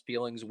their honest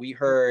feelings. We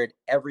heard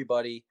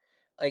everybody.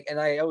 And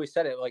I always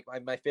said it. Like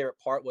my favorite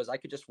part was I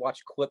could just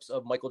watch clips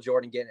of Michael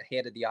Jordan getting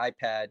handed the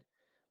iPad,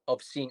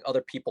 of seeing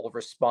other people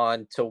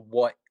respond to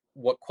what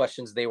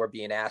questions they were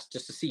being asked,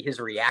 just to see his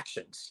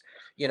reactions.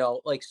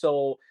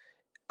 So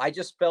I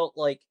just felt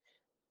like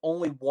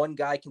only one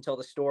guy can tell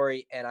the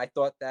story, and I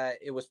thought that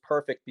it was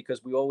perfect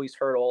because we always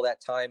heard all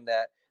that time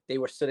that they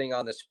were sitting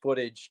on this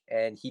footage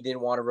and he didn't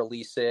want to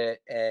release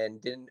it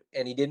and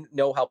he didn't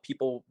know how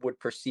people would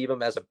perceive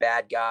him as a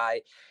bad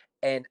guy.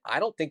 And I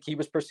don't think he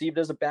was perceived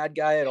as a bad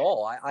guy at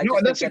all. I No, just and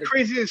think that's the that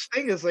craziest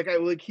thing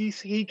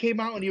is he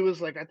came out and he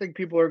was like, I think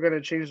people are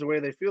gonna change the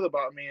way they feel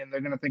about me and they're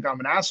gonna think I'm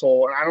an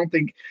asshole. And I don't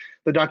think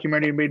the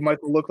documentary made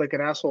Michael look like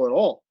an asshole at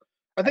all.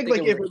 I I think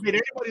think it like was if it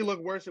made anybody look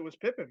worse, it was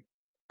Pippen.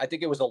 I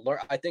think it was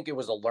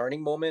a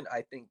learning moment.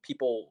 I think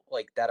people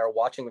like that are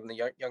watching from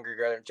the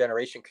younger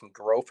generation can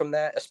grow from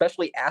that,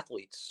 especially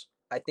athletes.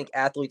 I think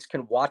athletes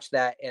can watch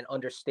that and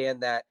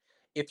understand that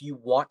if you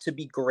want to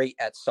be great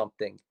at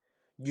something,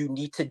 you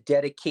need to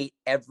dedicate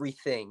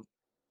everything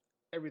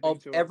Everything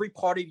of to it. every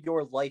part of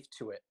your life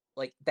to it.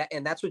 Like that,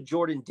 and that's what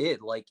Jordan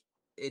did. Like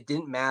it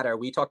didn't matter.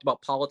 We talked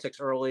about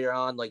politics earlier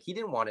on. Like he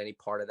didn't want any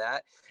part of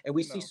that. And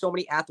we see No. so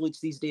many athletes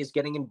these days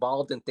getting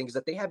involved in things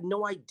that they have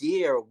no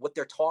idea what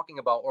they're talking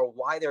about or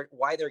why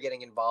they're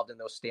getting involved in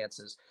those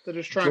stances. They're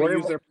just trying to Jordan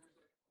use their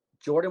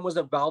Jordan was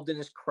involved in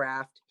his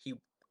craft. He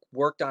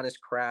worked on his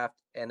craft,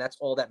 and that's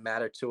all that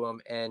mattered to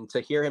him. And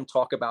to hear him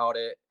talk about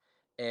it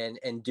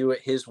and do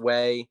it his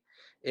way,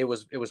 it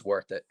was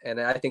worth it. And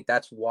I think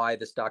that's why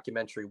this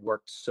documentary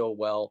worked so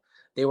well.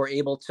 They were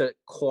able to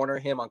corner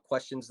him on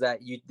questions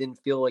that you didn't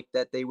feel like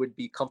that they would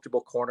be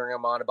comfortable cornering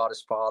him on, about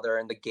his father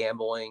and the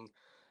gambling.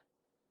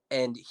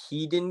 And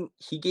he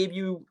gave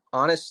you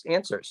honest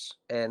answers,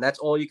 and that's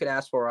all you could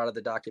ask for out of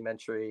the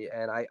documentary.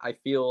 And I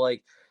feel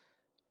like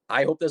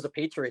I hope there's a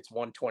Patriots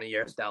 120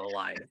 years down the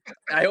line.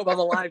 I hope I'm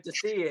alive to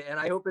see it, and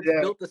I hope it's yeah.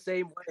 built the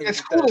same way.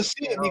 It's cool to Because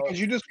see it because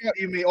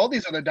you made all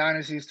these other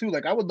dynasties too.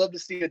 Like I would love to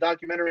see a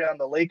documentary on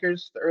the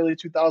Lakers, the early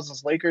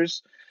 2000s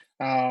Lakers,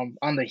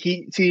 on the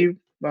Heat team,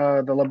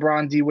 the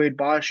LeBron, D Wade,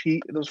 Bosh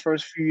Heat. Those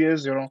first few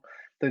years,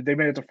 they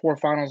made it to 4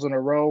 finals in a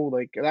row.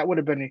 Like that would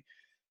have been,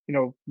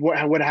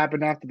 what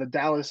happened after the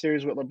Dallas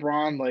series with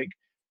LeBron. Like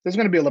there's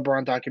going to be a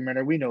LeBron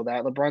documentary. We know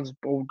that LeBron's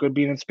good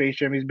being in Space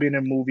Jam. He's been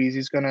in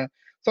movies.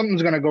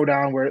 Something's gonna go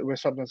down where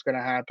something's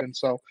gonna happen.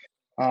 So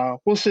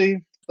we'll see.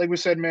 Like we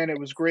said, man, it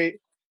was great.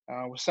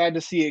 We're sad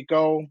to see it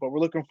go, but we're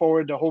looking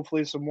forward to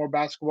hopefully some more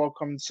basketball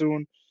coming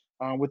soon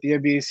with the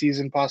NBA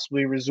season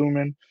possibly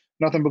resuming.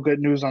 Nothing but good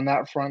news on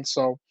that front.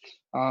 So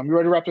you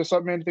ready to wrap this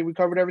up, man? I think we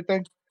covered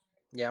everything.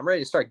 Yeah, I'm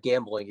ready to start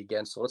gambling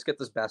again. So let's get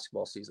this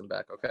basketball season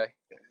back, okay?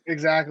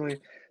 Exactly.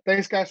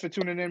 Thanks, guys, for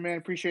tuning in, man.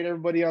 Appreciate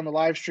everybody on the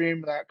live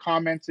stream that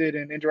commented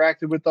and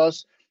interacted with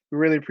us. We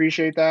really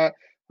appreciate that.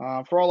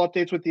 For all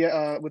updates with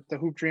the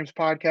Hoop Dreams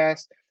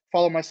podcast,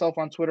 follow myself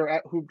on Twitter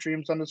at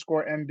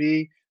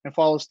hoopdreams_MB and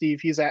follow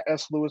Steve. He's at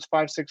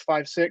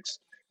slewis5656.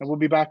 And we'll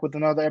be back with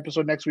another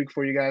episode next week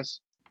for you guys.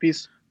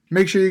 Peace.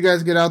 Make sure you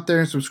guys get out there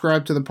and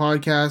subscribe to the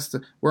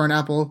podcast. We're on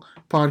Apple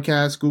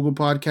Podcasts, Google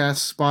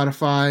Podcasts,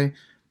 Spotify,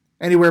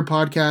 anywhere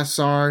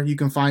podcasts are, you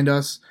can find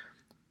us.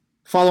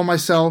 Follow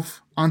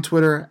myself on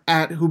Twitter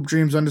at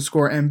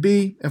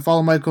hoopdreams_MB and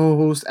follow my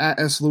co-host at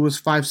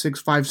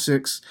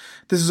slewis5656.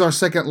 This is our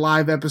second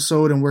live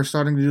episode, and we're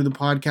starting to do the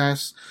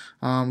podcast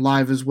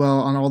live as well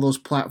on all those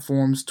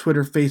platforms,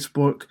 Twitter,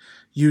 Facebook,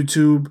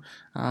 YouTube.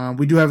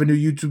 We do have a new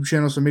YouTube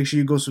channel, so make sure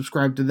you go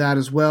subscribe to that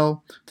as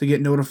well to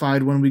get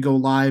notified when we go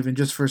live and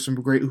just for some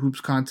great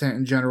hoops content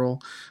in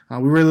general.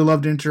 We really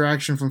love the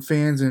interaction from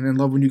fans and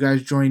love when you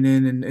guys join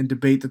in and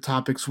debate the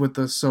topics with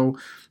us. So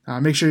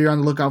make sure you're on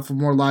the lookout for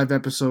more live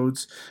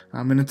episodes.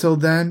 And until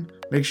then,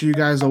 make sure you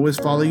guys always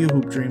follow your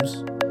hoop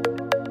dreams.